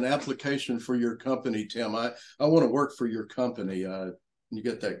resume, an application for your company, Tim. I want to work for your company. You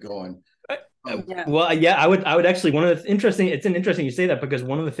get that going. Well, yeah, I would actually. It's interesting you say that, because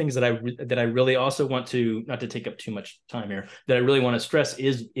one of the things that I really also want to, not to take up too much time here, that I really want to stress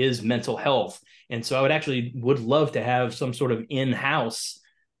is mental health. And so I would love to have some sort of in-house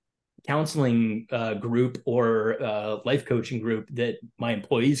counseling group or life coaching group that my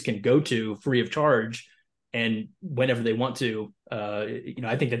employees can go to free of charge and whenever they want to.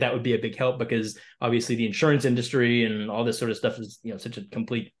 I think that would be a big help, because obviously the insurance industry and all this sort of stuff is such a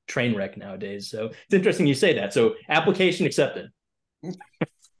complete train wreck nowadays. So it's interesting you say that. So application accepted. I'd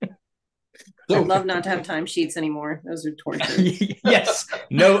love not to have timesheets anymore. Those are torture. Yes.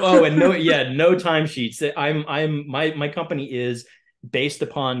 No timesheets. My company is based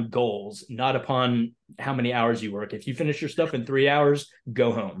upon goals, not upon how many hours you work. If you finish your stuff in 3 hours,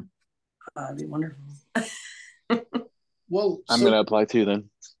 go home. That'd be wonderful. Well, I'm going to apply too then.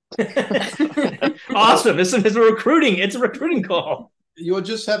 Awesome. It's a recruiting call. You'll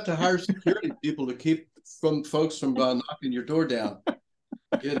just have to hire security people to keep folks from knocking your door down.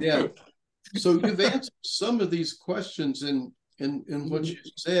 Yeah. So you've answered some of these questions in what you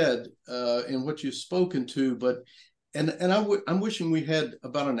said, in what you've spoken to, but I'm wishing we had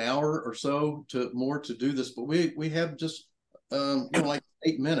about an hour or so to do this, but we have just like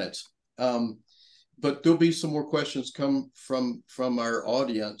 8 minutes. But there'll be some more questions come from our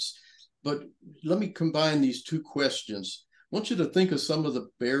audience. But let me combine these two questions. I want you to think of some of the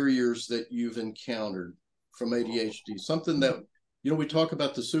barriers that you've encountered from ADHD, something that, we talk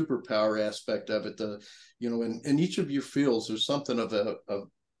about the superpower aspect of it. In each of your fields, there's something of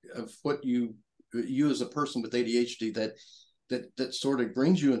what you as a person with ADHD that sort of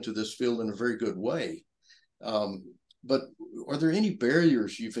brings you into this field in a very good way. But are there any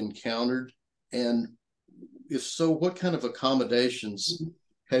barriers you've encountered? And if so, what kind of accommodations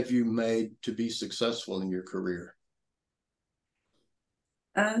have you made to be successful in your career?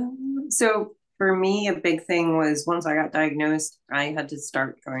 So for me, a big thing was once I got diagnosed, I had to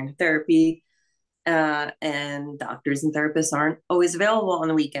start going to therapy. And doctors and therapists aren't always available on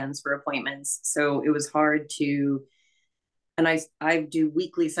the weekends for appointments. So it was hard to, and I do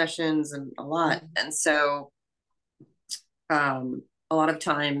weekly sessions and a lot. And so a lot of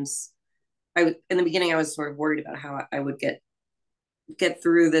times in the beginning, I was sort of worried about how I would get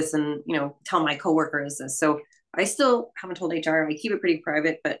through this and, tell my coworkers this. So I still haven't told HR. I keep it pretty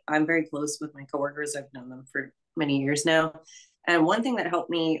private, but I'm very close with my coworkers. I've known them for many years now. And one thing that helped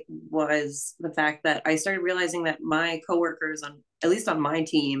me was the fact that I started realizing that my coworkers at least on my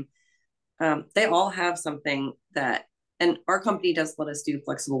team, they all have something and our company does let us do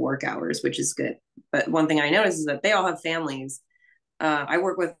flexible work hours, which is good. But one thing I noticed is that they all have families. I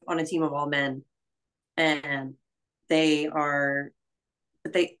work on a team of all men, and they're all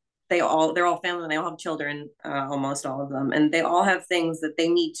family, and they all have children, almost all of them, and they all have things that they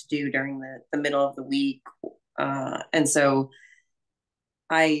need to do during the middle of the week. And so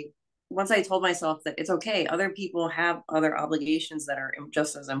once I told myself that it's okay, other people have other obligations that are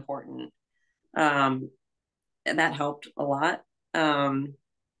just as important, that helped a lot. And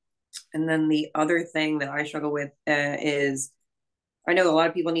then the other thing that I struggle with is I know a lot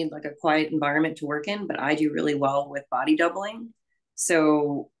of people need like a quiet environment to work in, but I do really well with body doubling.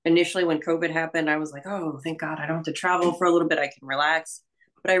 So initially when COVID happened, I was like, oh, thank God I don't have to travel for a little bit. I can relax.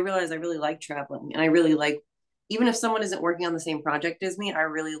 But I realized I really like traveling, and I really like, even if someone isn't working on the same project as me, I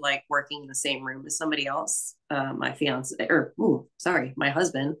really like working in the same room as somebody else. My my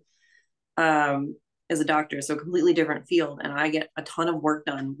husband is a doctor, so completely different field. And I get a ton of work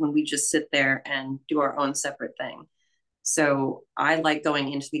done when we just sit there and do our own separate thing. So I like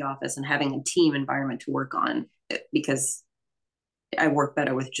going into the office and having a team environment to work on, because I work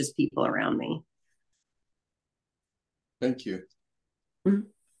better with just people around me. Thank you. Mm-hmm.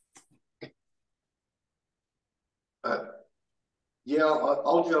 Yeah,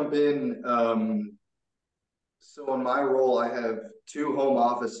 I'll jump in. So in my role, I have 2 home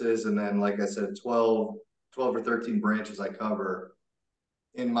offices, and then, like I said, 12 or 13 branches I cover.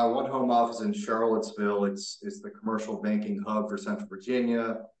 In my one home office in Charlottesville, it's the commercial banking hub for Central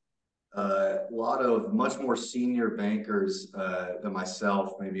Virginia. A lot of much more senior bankers than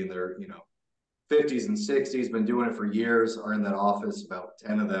myself, maybe in their 50s and 60s, been doing it for years, are in that office, about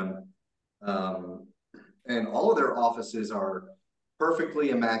 10 of them. And all of their offices are perfectly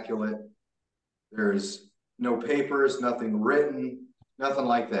immaculate. There's no papers, nothing written, nothing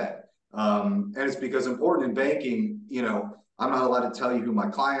like that. And it's because important in banking, I'm not allowed to tell you who my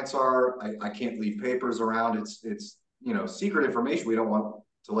clients are. I can't leave papers around. It's secret information we don't want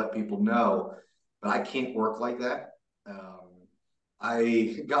to let people know, but I can't work like that.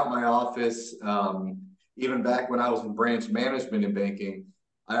 I got my office, even back when I was in branch management in banking,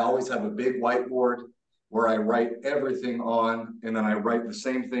 I always have a big whiteboard where I write everything on, and then I write the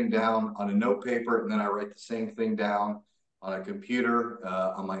same thing down on a note paper, and then I write the same thing down on a computer,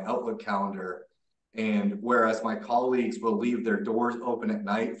 on my Outlook calendar. And whereas my colleagues will leave their doors open at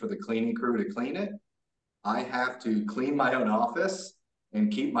night for the cleaning crew to clean it, I have to clean my own office and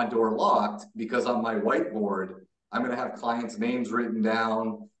keep my door locked, because on my whiteboard, I'm going to have clients' names written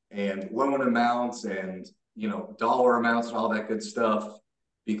down and loan amounts and, dollar amounts and all that good stuff,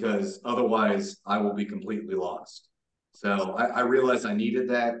 because otherwise I will be completely lost. So I realized I needed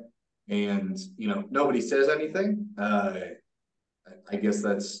that, and, nobody says anything. I guess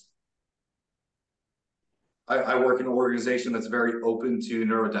I work in an organization that's very open to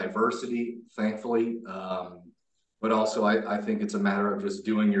neurodiversity, thankfully. But also I think it's a matter of just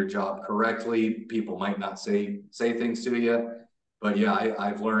doing your job correctly. People might not say things to you, but yeah,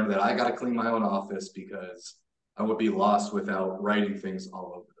 I've learned that I got to clean my own office, because I would be lost without writing things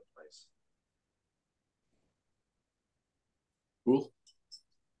all over the place. Cool.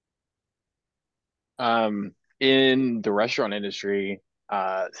 In the restaurant industry,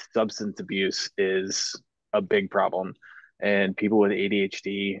 substance abuse is a big problem, and people with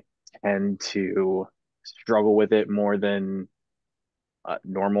ADHD tend to struggle with it more than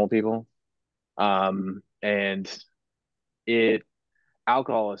normal people. And it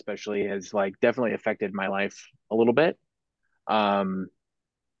alcohol especially has like definitely affected my life a little bit. Um,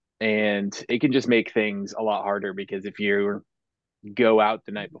 and it can just make things a lot harder because if you go out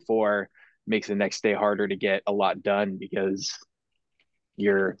the night before, it makes the next day harder to get a lot done because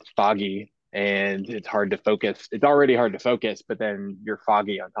you're foggy and it's hard to focus. It's already hard to focus, but then you're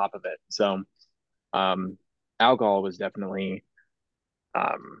foggy on top of it. So, um, alcohol was definitely,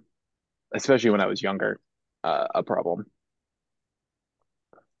 um, especially when I was younger, a problem.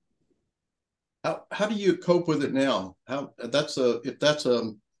 How do you cope with it now? How that's a if that's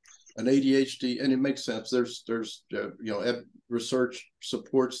an ADHD, and it makes sense. There's research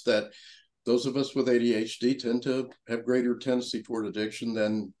supports that those of us with ADHD tend to have greater tendency toward addiction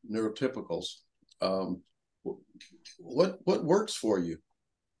than neurotypicals. Um, what works for you?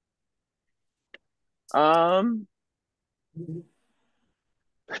 Um,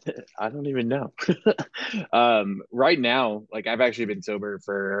 I don't even know. Right now, like I've actually been sober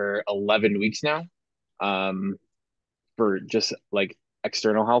for 11 weeks now, um, for just like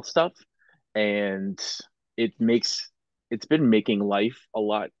external health stuff. And it makes, it's been making life a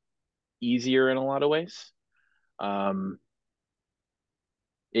lot easier in a lot of ways. Um,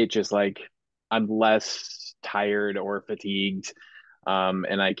 it just like I'm less tired or fatigued,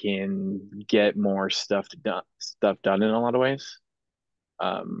 and I can get more stuff done in a lot of ways.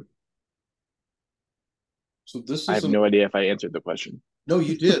 Um, So this I is have no idea if I answered the question. no,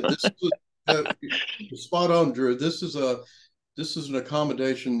 you did. This is spot on, Drew. This is an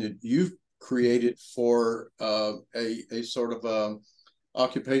accommodation that you've created for a sort of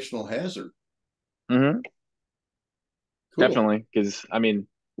occupational hazard. Hmm. Cool. Definitely, because I mean,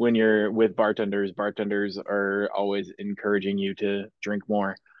 when you're with bartenders, bartenders are always encouraging you to drink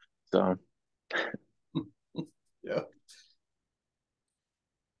more. So, Yeah.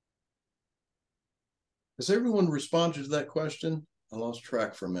 Has everyone responded to that question? I lost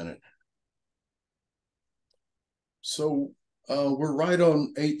track for a minute. So we're right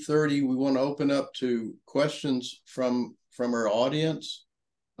on 8:30. We want to open up to questions from our audience.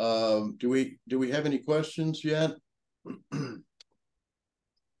 Do we have any questions yet?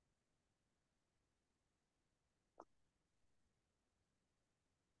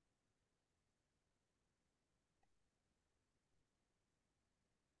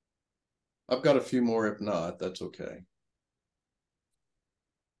 I've got a few more. If not, that's okay.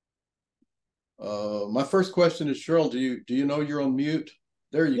 My first question is, Cheryl, do you know you're on mute?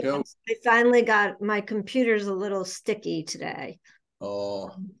 There you go. I finally got, my computer's a little sticky today.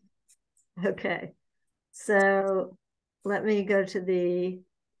 Oh, Okay. So let me go to the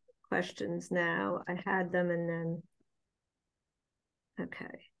questions now. I had them and then,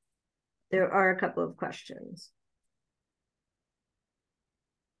 okay. There are a couple of questions.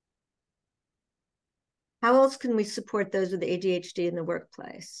 How else can we support those with ADHD in the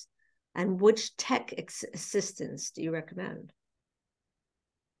workplace? And which tech assistance do you recommend?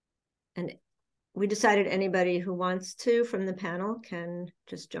 And we decided anybody who wants to from the panel can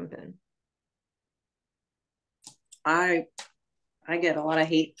just jump in. I get a lot of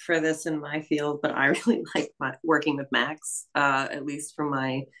hate for this in my field, but I really like working with Macs, at least for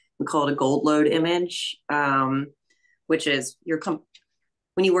we call it a gold load image, which is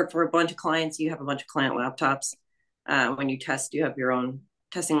when you work for a bunch of clients, you have a bunch of client laptops. When you test, you have your own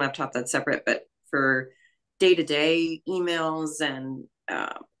testing laptop that's separate, but for day-to-day emails and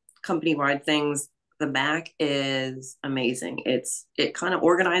company-wide things, the Mac is amazing. It kind of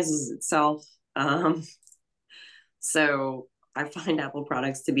organizes itself. So I find Apple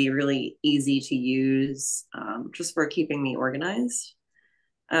products to be really easy to use, just for keeping me organized.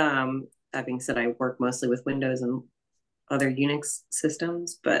 That being said, I work mostly with Windows and other Unix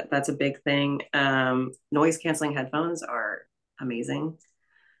systems, but that's a big thing. Noise canceling headphones are amazing.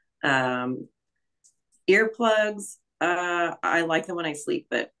 Earplugs, I like them when I sleep,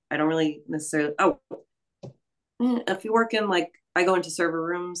 but I don't really necessarily. Oh, if you work in I go into server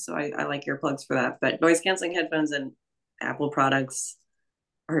rooms, so I like earplugs for that. But noise canceling headphones and Apple products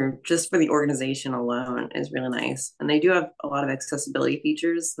are just for the organization alone is really nice. And they do have a lot of accessibility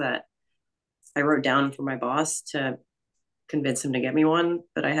features that I wrote down for my boss to convince him to get me one,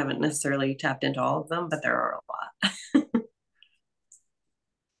 but I haven't necessarily tapped into all of them, but there are a lot.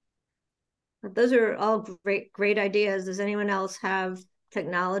 Those are all great ideas. Does anyone else have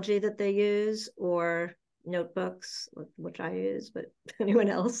technology that they use or notebooks, which I use, but anyone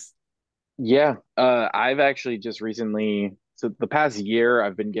else? Yeah, I've actually just recently, so the past year,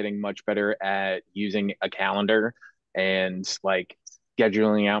 I've been getting much better at using a calendar and like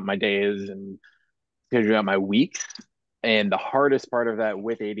scheduling out my days and scheduling out my weeks. And the hardest part of that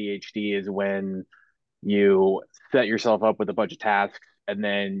with ADHD is when you set yourself up with a bunch of tasks and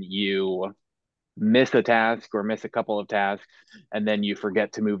then you miss a task or miss a couple of tasks, and then you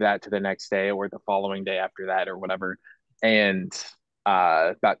forget to move that to the next day or the following day after that or whatever. And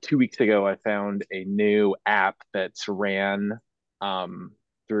about 2 weeks ago, I found a new app that's ran um,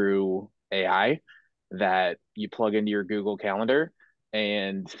 through AI that you plug into your Google Calendar,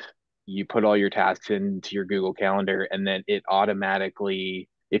 and you put all your tasks into your Google Calendar, and then it automatically,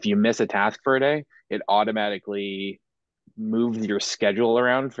 if you miss a task for a day, it automatically moves your schedule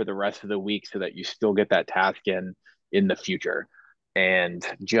around for the rest of the week so that you still get that task in the future. And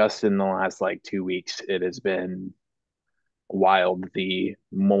just in the last like 2 weeks, it has been wild the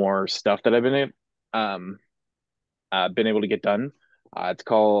more stuff that I've um been able to get done. It's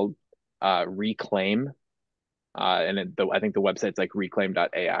called Reclaim, and I think the website's like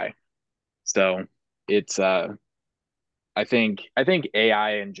reclaim.ai. So it's I think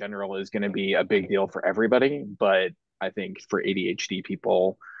AI in general is going to be a big deal for everybody, but I think for ADHD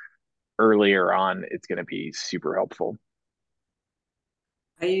people earlier on, it's going to be super helpful.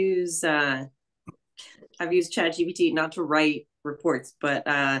 I use I've used ChatGPT not to write reports, but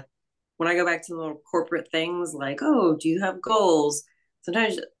when I go back to little corporate things like, oh, do you have goals?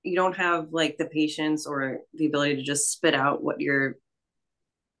 Sometimes you don't have like the patience or the ability to just spit out what you're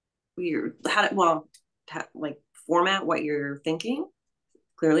how well like format what you're thinking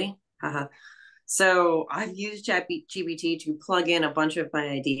clearly. Haha. So I've used ChatGPT to plug in a bunch of my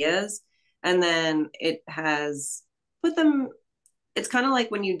ideas, and then it has put them. It's kind of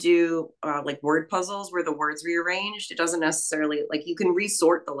like when you do like word puzzles where the words rearranged. It doesn't necessarily like you can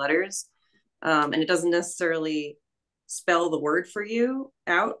resort the letters, and it doesn't necessarily spell the word for you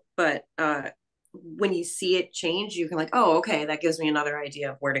out, but when you see it change, you can like, oh, okay, that gives me another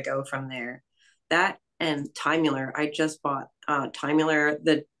idea of where to go from there. That and Timular. I just bought Timular,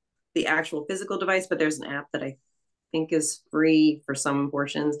 the actual physical device, but there's an app that I think is free for some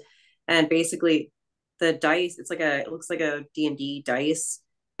portions. And basically the dice, it looks like a D&D dice,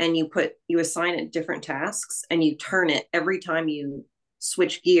 and you assign it different tasks and you turn it every time you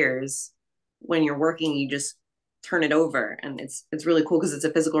switch gears. When you're working, you just turn it over, and it's really cool because it's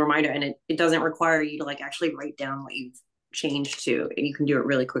a physical reminder, and it doesn't require you to like actually write down what you've changed to. You can do it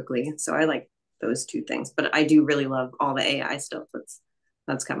really quickly. So I like those two things, but I do really love all the AI stuff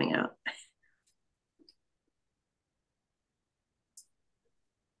that's coming out.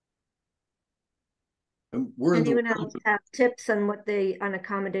 Anyone else have tips on on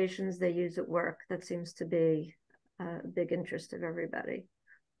accommodations they use at work? That seems to be a big interest of everybody.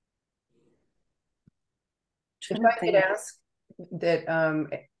 If I could ask that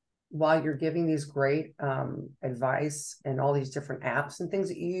while you're giving these great advice and all these different apps and things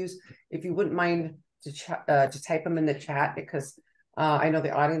that you use, if you wouldn't mind to type them in the chat, because I know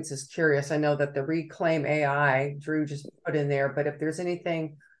the audience is curious. I know that the Reclaim AI, Drew just put in there, but if there's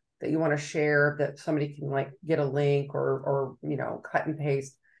anything that you want to share that somebody can like get a link or cut and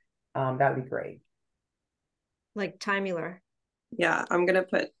paste, that would be great. Like Timular. Yeah, I'm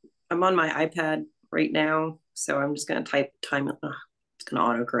on my iPad right now, so I'm just gonna type time. It's gonna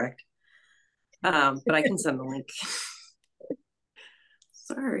autocorrect. But I can send the link.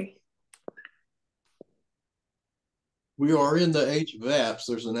 Sorry. We are in the age of apps.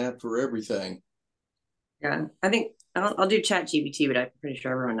 There's an app for everything. Yeah, I think I'll do ChatGPT, but I'm pretty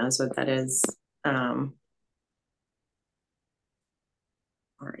sure everyone knows what that is. All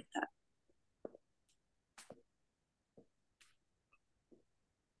right, that.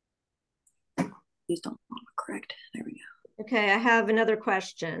 Please don't correct. There we go. Okay, I have another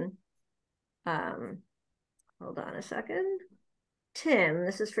question. Hold on a second. Tim,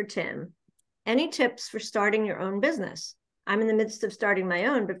 this is for Tim. Any tips for starting your own business? I'm in the midst of starting my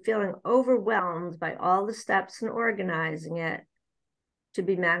own, but feeling overwhelmed by all the steps and organizing it to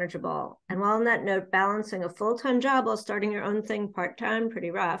be manageable. And while on that note, balancing a full-time job while starting your own thing part-time, pretty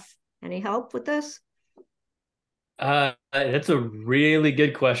rough. Any help with this? That's a really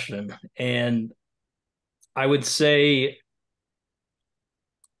good question. And I would say,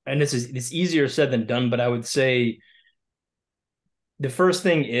 and it's easier said than done, but I would say the first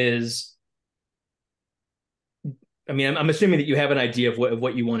thing is, I mean, I'm assuming that you have an idea of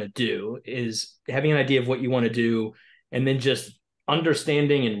what you want to do, is having an idea of what you want to do, and then just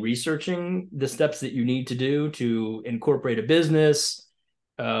understanding and researching the steps that you need to do to incorporate a business,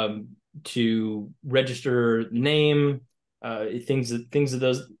 to register name, things of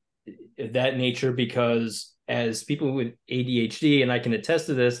those, that nature, because as people with ADHD, and I can attest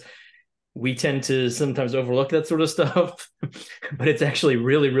to this, we tend to sometimes overlook that sort of stuff, but it's actually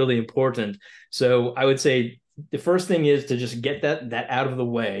really, really important. So I would say the first thing is to just get that out of the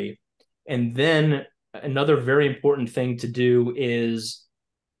way. And then another very important thing to do is,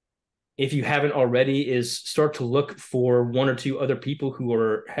 if you haven't already, is start to look for one or two other people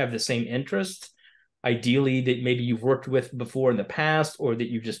who have the same interest. Ideally, that maybe you've worked with before in the past, or that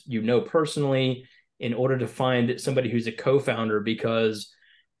you know personally, in order to find somebody who's a co-founder. Because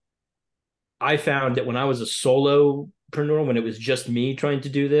I found that when I was a solopreneur, when it was just me trying to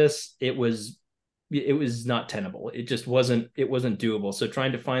do this, it was not tenable. It just wasn't doable. So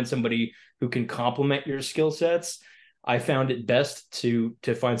trying to find somebody who can complement your skill sets, I found it best to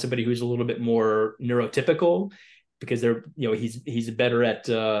find somebody who's a little bit more neurotypical, because he's better at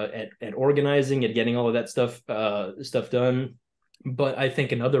organizing, at getting all of that stuff done. But I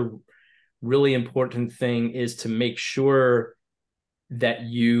think another really important thing is to make sure that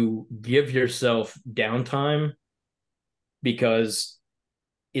you give yourself downtime, because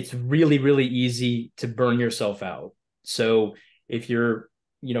it's really, really easy to burn yourself out. So if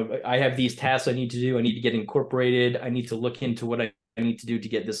I have these tasks I need to do, I need to get incorporated, I need to look into what I need to do to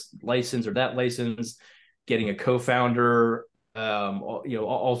get this license or that license, getting a co-founder,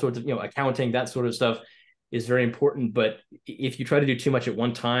 all sorts of, accounting, that sort of stuff is very important. But if you try to do too much at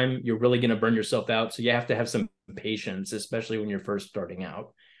one time, you're really going to burn yourself out. So you have to have some patience, especially when you're first starting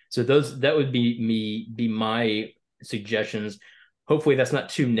out. So that would be my suggestions. Hopefully that's not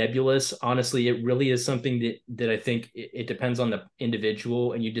too nebulous. Honestly, it really is something that I think it depends on the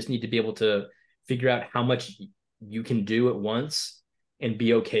individual, and you just need to be able to figure out how much you can do at once and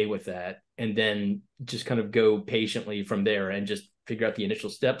be okay with that. And then just kind of go patiently from there and just figure out the initial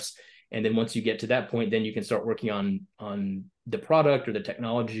steps. And then once you get to that point, then you can start working on the product or the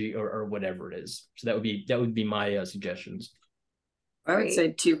technology or whatever it is. So that would be my suggestions. I would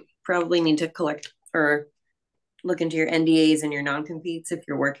say to probably need to collect or look into your NDAs and your non-competes if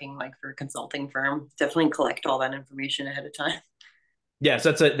you're working like for a consulting firm. Definitely collect all that information ahead of time. Yes,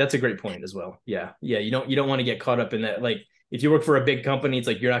 that's a great point as well. Yeah. You don't want to get caught up in that. Like if you work for a big company, it's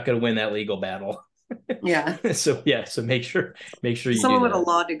like you're not going to win that legal battle. Yeah. So make sure you someone do with that. a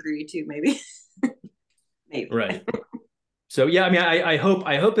law degree too, maybe. Maybe. Right. So yeah, I mean, I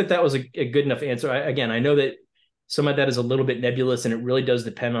hope that was a good enough answer. I know that some of that is a little bit nebulous, and it really does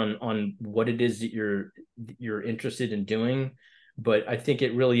depend on what it is that you're interested in doing. But I think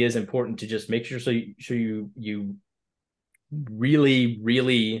it really is important to just make sure you really,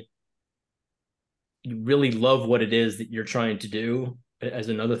 really, really love what it is that you're trying to do, as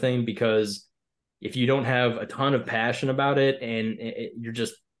another thing. Because if you don't have a ton of passion about it, and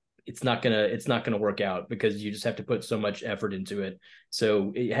it's not gonna work out, because you just have to put so much effort into it.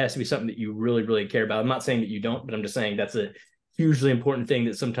 So it has to be something that you really, really care about. I'm not saying that you don't, but I'm just saying that's a hugely important thing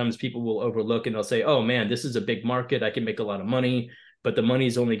that sometimes people will overlook, and they'll say, oh man, this is a big market, I can make a lot of money, but the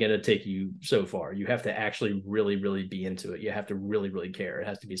money's only going to take you so far. You have to actually really, really be into it. You have to really, really care. It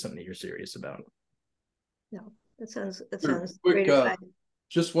has to be something that you're serious about. No, that sounds quick, great.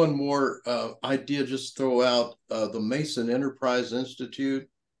 Just one more idea, just throw out the Mason Enterprise Institute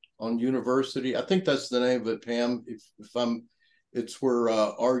on University. I think that's the name of it, Pam. It's where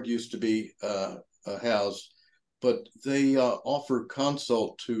ARG used to be housed, but they offer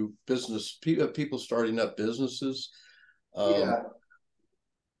consult to people starting up businesses. Yeah,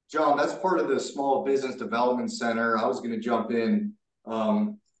 John, that's part of the Small Business Development Center. I was going to jump in.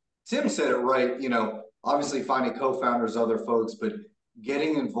 Tim said it right. Obviously finding co-founders, other folks, but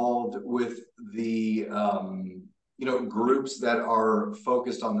getting involved with the groups that are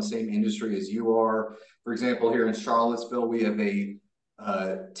focused on the same industry as you are. For example, here in Charlottesville, we have a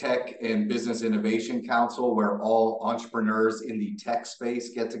Tech and Business Innovation Council where all entrepreneurs in the tech space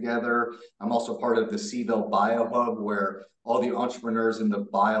get together. I'm also part of the Seville BioHub, where all the entrepreneurs in the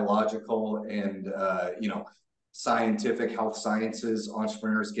biological and scientific health sciences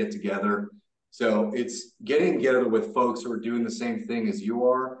entrepreneurs get together. So it's getting together with folks who are doing the same thing as you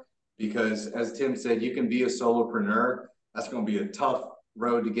are, because as Tim said, you can be a solopreneur. That's going to be a tough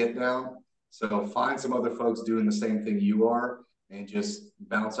road to get down. So find some other folks doing the same thing you are and just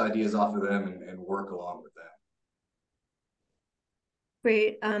bounce ideas off of them and work along with that.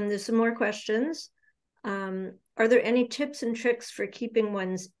 Great. There's some more questions. Are there any tips and tricks for keeping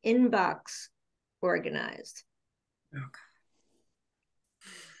one's inbox organized?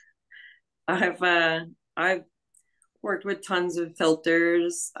 I've worked with tons of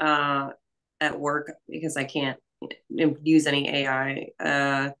filters at work because I can't use any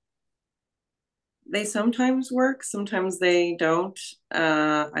AI. They sometimes work, sometimes they don't.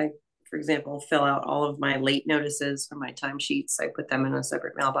 I for example, fill out all of my late notices for my timesheets. I put them in a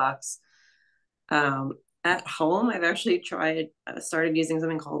separate mailbox. At home, I've actually started using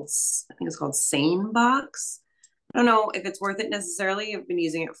something called, I think it's called SaneBox. I don't know if it's worth it necessarily. I've been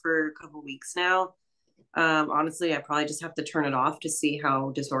using it for a couple weeks now. Honestly, I probably just have to turn it off to see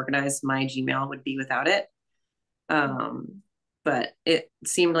how disorganized my Gmail would be without it. But it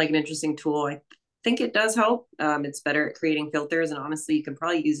seemed like an interesting tool. I think it does help. It's better at creating filters, and honestly, you can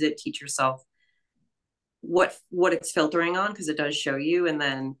probably use it, teach yourself what it's filtering on, because it does show you, and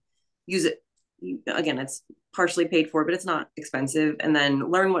then use it. Again, it's partially paid for, but it's not expensive. And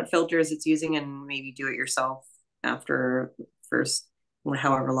then learn what filters it's using and maybe do it yourself after first,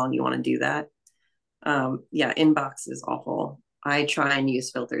 however long you want to do that. Yeah, inbox is awful. I try and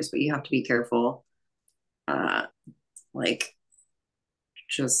use filters, but you have to be careful. Like,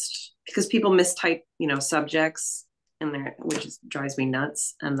 just because people mistype, subjects in there, which drives me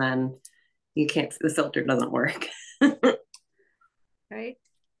nuts. And then the filter doesn't work. Right.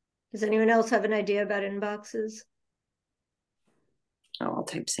 Does anyone else have an idea about inboxes? Oh, I'll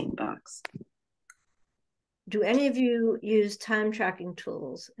type SaneBox. Do any of you use time tracking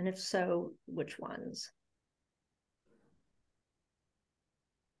tools? And if so, which ones?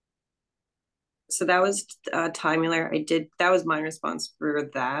 So that was Timular. That was my response for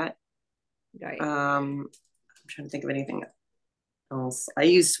that. Right. I'm trying to think of anything else. I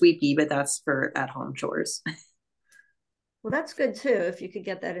use Sweepy, but that's for at-home chores. Well, that's good too, if you could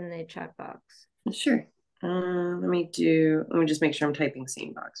get that in the chat box. Sure. Let me just make sure I'm typing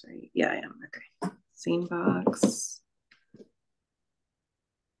SaneBox right. Yeah, I am. Okay. SaneBox.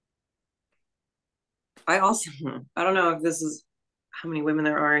 I don't know if this is how many women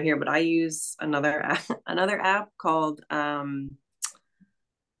there are here, but I use another app called where'd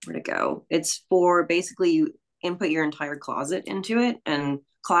it go? It's for basically you input your entire closet into it, and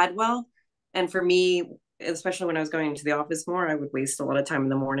Cladwell. And for me, especially when I was going to the office more, I would waste a lot of time in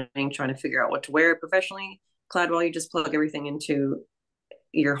the morning trying to figure out what to wear professionally. Cladwell, you just plug everything into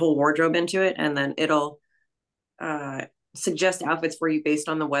your whole wardrobe into it, and then it'll suggest outfits for you based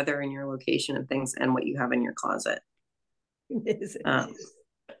on the weather and your location and things and what you have in your closet.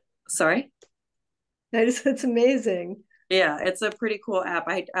 Sorry? It's amazing. Yeah, it's a pretty cool app.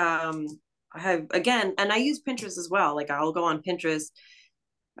 I have, again, and I use Pinterest as well. Like, I'll go on Pinterest.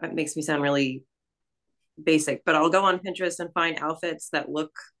 It makes me sound really basic, but I'll go on Pinterest and find outfits that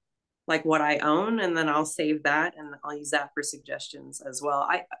look like what I own, and then I'll save that and I'll use that for suggestions as well.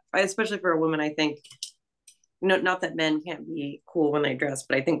 I especially for a woman, I think, not that men can't be cool when they dress,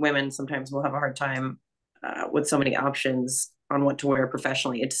 but I think women sometimes will have a hard time with so many options on what to wear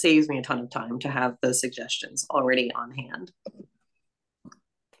professionally. It saves me a ton of time to have those suggestions already on hand.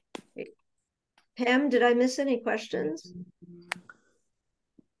 Pam, did I miss any questions?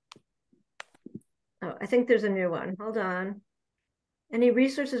 Oh, I think there's a new one. Hold on. Any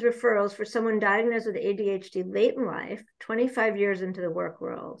resources, referrals for someone diagnosed with ADHD late in life, 25 years into the work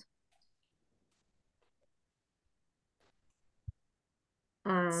world?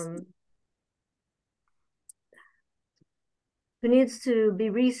 Who needs to be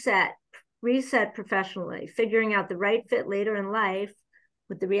reset professionally, figuring out the right fit later in life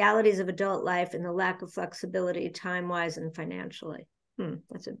with the realities of adult life and the lack of flexibility time-wise and financially?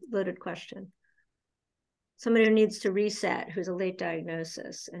 That's a loaded question. Somebody who needs to reset, who's a late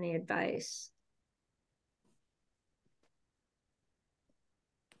diagnosis, any advice?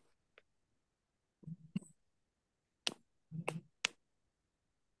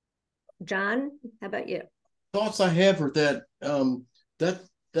 John, how about you? Thoughts I have are that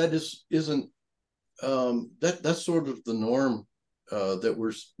that's sort of the norm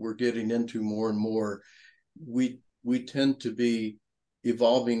that we're getting into more and more. We tend to be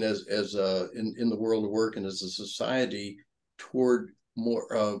evolving as in the world of work and as a society toward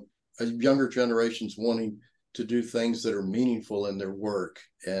more younger generations wanting to do things that are meaningful in their work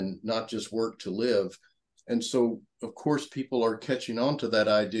and not just work to live. And so, of course, people are catching on to that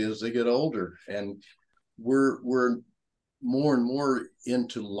idea as they get older, and we're more and more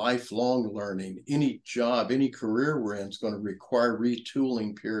into lifelong learning. Any job, any career we're in is going to require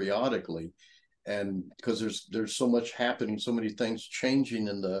retooling periodically. And because there's so much happening, so many things changing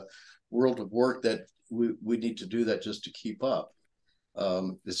in the world of work that we need to do that just to keep up.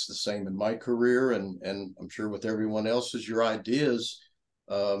 It's the same in my career, and I'm sure with everyone else's. Your ideas,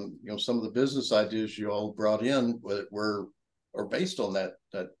 some of the business ideas you all brought in are based on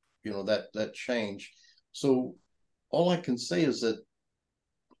that change. So all I can say is that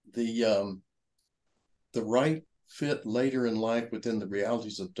the right fit later in life within the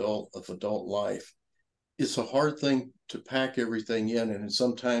realities of adult life it's a hard thing to pack everything in. And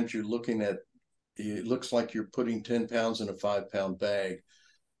sometimes you're looking at, it looks like you're putting 10 pounds in a 5-pound bag.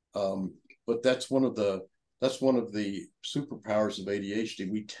 But that's one of the superpowers of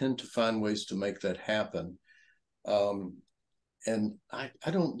ADHD. We tend to find ways to make that happen. And I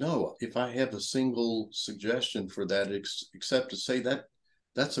don't know if I have a single suggestion for that, except to say that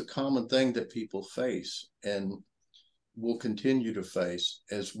that's a common thing that people face and will continue to face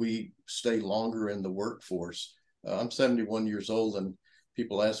as we stay longer in the workforce. I'm 71 years old, and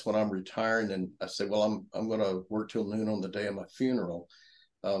people ask when I'm retiring, and I say, well, I'm going to work till noon on the day of my funeral.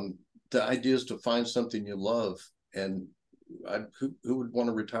 The idea is to find something you love, and who would want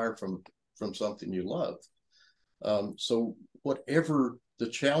to retire from something you love? So whatever the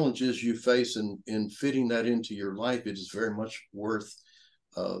challenges you face in fitting that into your life, it is very much worth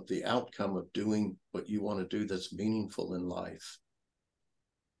the outcome of doing what you want to do that's meaningful in life.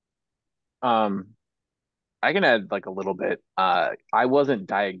 I can add like a little bit. I wasn't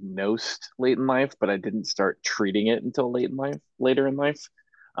diagnosed late in life, but I didn't start treating it until later in life.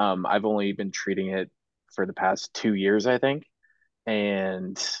 I've only been treating it for the past 2 years, I think.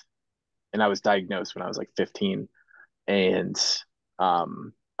 And I was diagnosed when I was like 15. And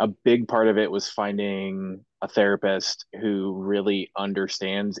a big part of it was finding a therapist who really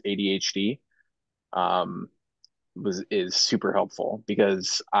understands ADHD. Is super helpful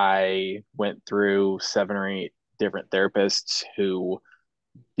because I went through 7 or 8 different therapists who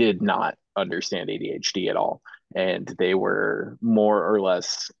did not understand ADHD at all, and they were more or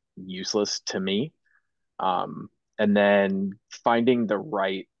less useless to me. And then finding the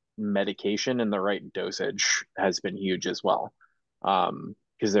right medication and the right dosage has been huge as well.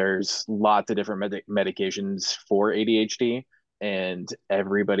 Because there's lots of different medications for ADHD, and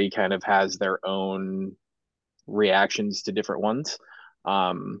everybody kind of has their own reactions to different ones.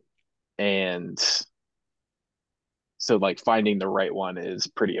 And so like finding the right one is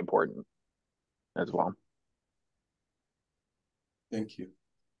pretty important as well. Thank you.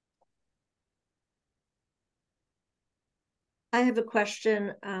 I have a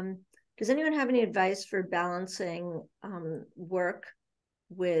question. Does anyone have any advice for balancing work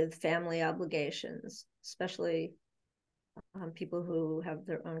with family obligations, especially people who have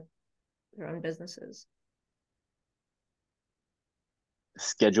their own businesses?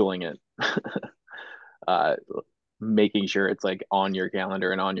 Scheduling it. Making sure it's like on your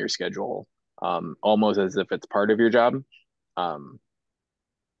calendar and on your schedule, almost as if it's part of your job,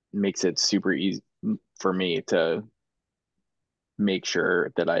 makes it super easy for me to make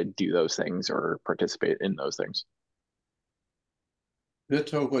sure that I do those things or participate in those things.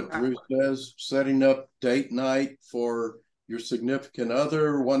 Ditto what Drew says, setting up date night for your significant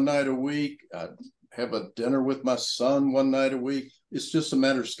other one night a week. Have a dinner with my son one night a week. It's just a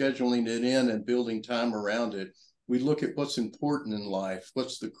matter of scheduling it in and building time around it. We look at what's important in life,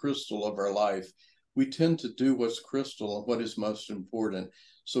 what's the crystal of our life. We tend to do what's crystal and what is most important.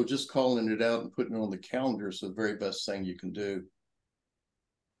 So just calling it out and putting it on the calendar is the very best thing you can do.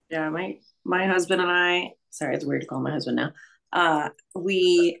 Yeah, my husband and I, sorry, it's weird to call my husband now.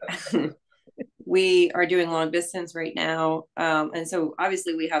 We we are doing long distance right now. And so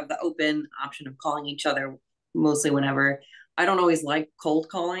obviously we have the open option of calling each other mostly whenever. I don't always like cold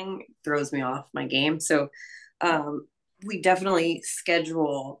calling, it throws me off my game. So we definitely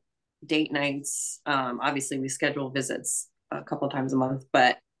schedule date nights. Obviously we schedule visits a couple of times a month,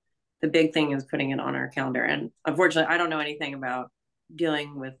 but the big thing is putting it on our calendar. And unfortunately, I don't know anything about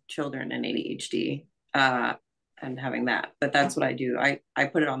dealing with children and ADHD and having that, but that's what I do. I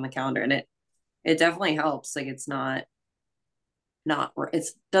put it on the calendar, and it definitely helps. Like it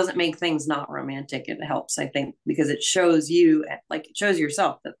doesn't make things not romantic. It helps, I think, because it shows you, like it shows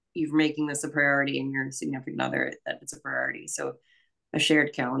yourself that you're making this a priority and your significant other that it's a priority. So a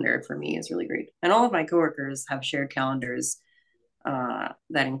shared calendar for me is really great. And all of my coworkers have shared calendars that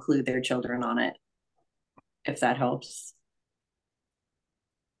include their children on it, if that helps.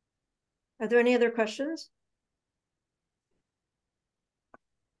 Are there any other questions?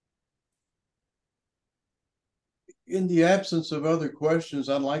 In the absence of other questions,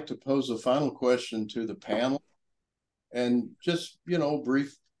 I'd like to pose a final question to the panel. And just,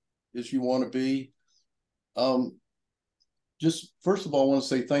 brief as you want to be. Just first of all, I want to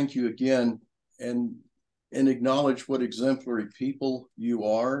say thank you again and acknowledge what exemplary people you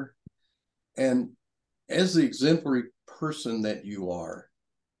are. And as the exemplary person that you are,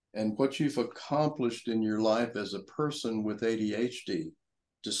 and what you've accomplished in your life as a person with ADHD,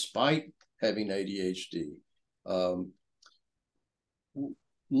 despite having ADHD,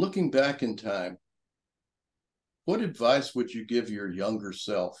 looking back in time, what advice would you give your younger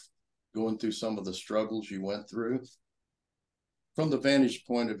self going through some of the struggles you went through from the vantage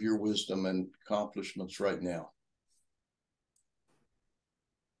point of your wisdom and accomplishments right now.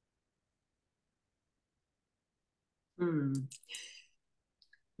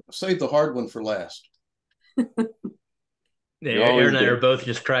 Save the hard one for last. Yeah, Aaron and I are both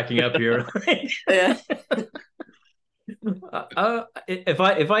just cracking up here. Yeah. If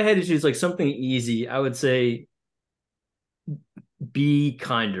I had to choose like something easy, I would say be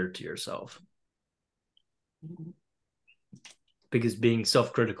kinder to yourself. Because being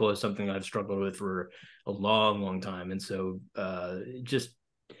self-critical is something I've struggled with for a long time. And so just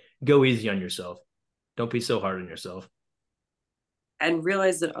go easy on yourself. Don't be so hard on yourself. And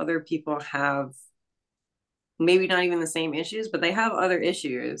realize that other people have maybe not even the same issues, but they have other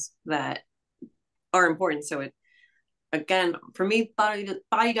issues that are important. So it, again, for me,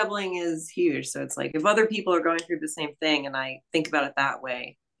 body doubling is huge. So it's like if other people are going through the same thing and I think about it that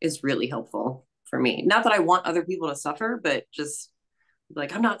way, is really helpful for me. Not that I want other people to suffer, but just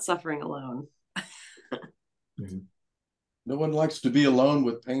like I'm not suffering alone. Mm-hmm. No one likes to be alone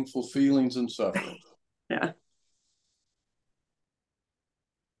with painful feelings and suffering. Yeah.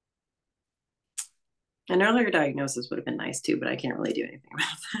 An earlier diagnosis would have been nice too, but I can't really do anything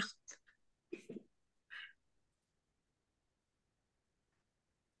about that.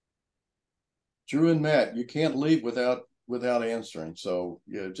 Drew and Matt, you can't leave without answering. So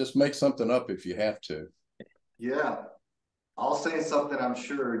yeah, just make something up if you have to. Yeah. I'll say something I'm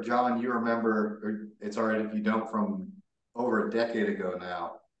sure, John, you remember, or it's all right if you don't, from over a decade ago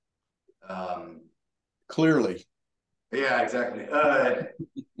now. Clearly. Yeah, exactly.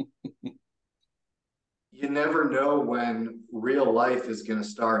 You never know when real life is going to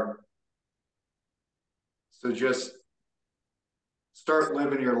start. So just start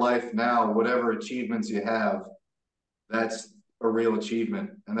living your life now. Whatever achievements you have, that's a real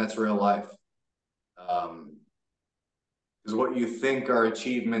achievement, and that's real life. Because what you think are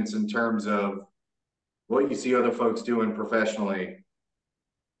achievements in terms of what you see other folks doing professionally,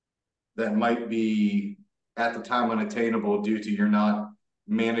 that might be at the time unattainable due to you're not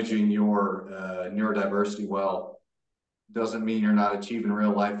managing your neurodiversity well, doesn't mean you're not achieving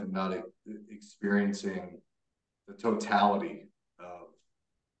real life and not experiencing the totality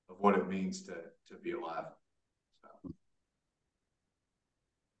of what it means to be alive. So.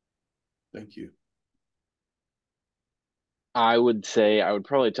 Thank you. I would say I would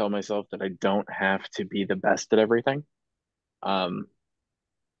probably tell myself that I don't have to be the best at everything.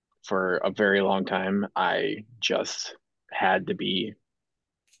 For a very long time, I just had to be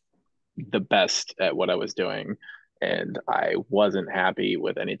the best at what I was doing, and I wasn't happy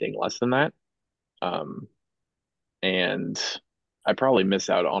with anything less than that. And I probably miss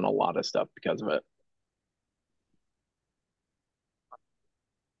out on a lot of stuff because of it.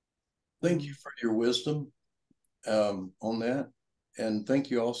 Thank you for your wisdom on that. And thank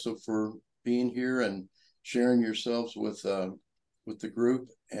you also for being here and sharing yourselves with the group.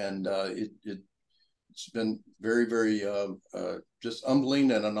 And it's been very, very just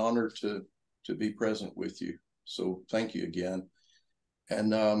humbling and an honor to be present with you. So thank you again.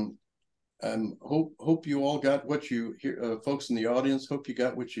 And hope you all got what you hear, folks in the audience, hope you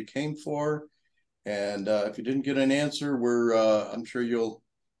got what you came for. And if you didn't get an answer, I'm sure you'll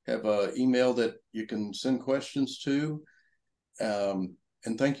have an email that you can send questions to.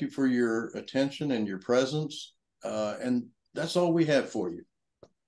 And thank you for your attention and your presence. And that's all we have for you.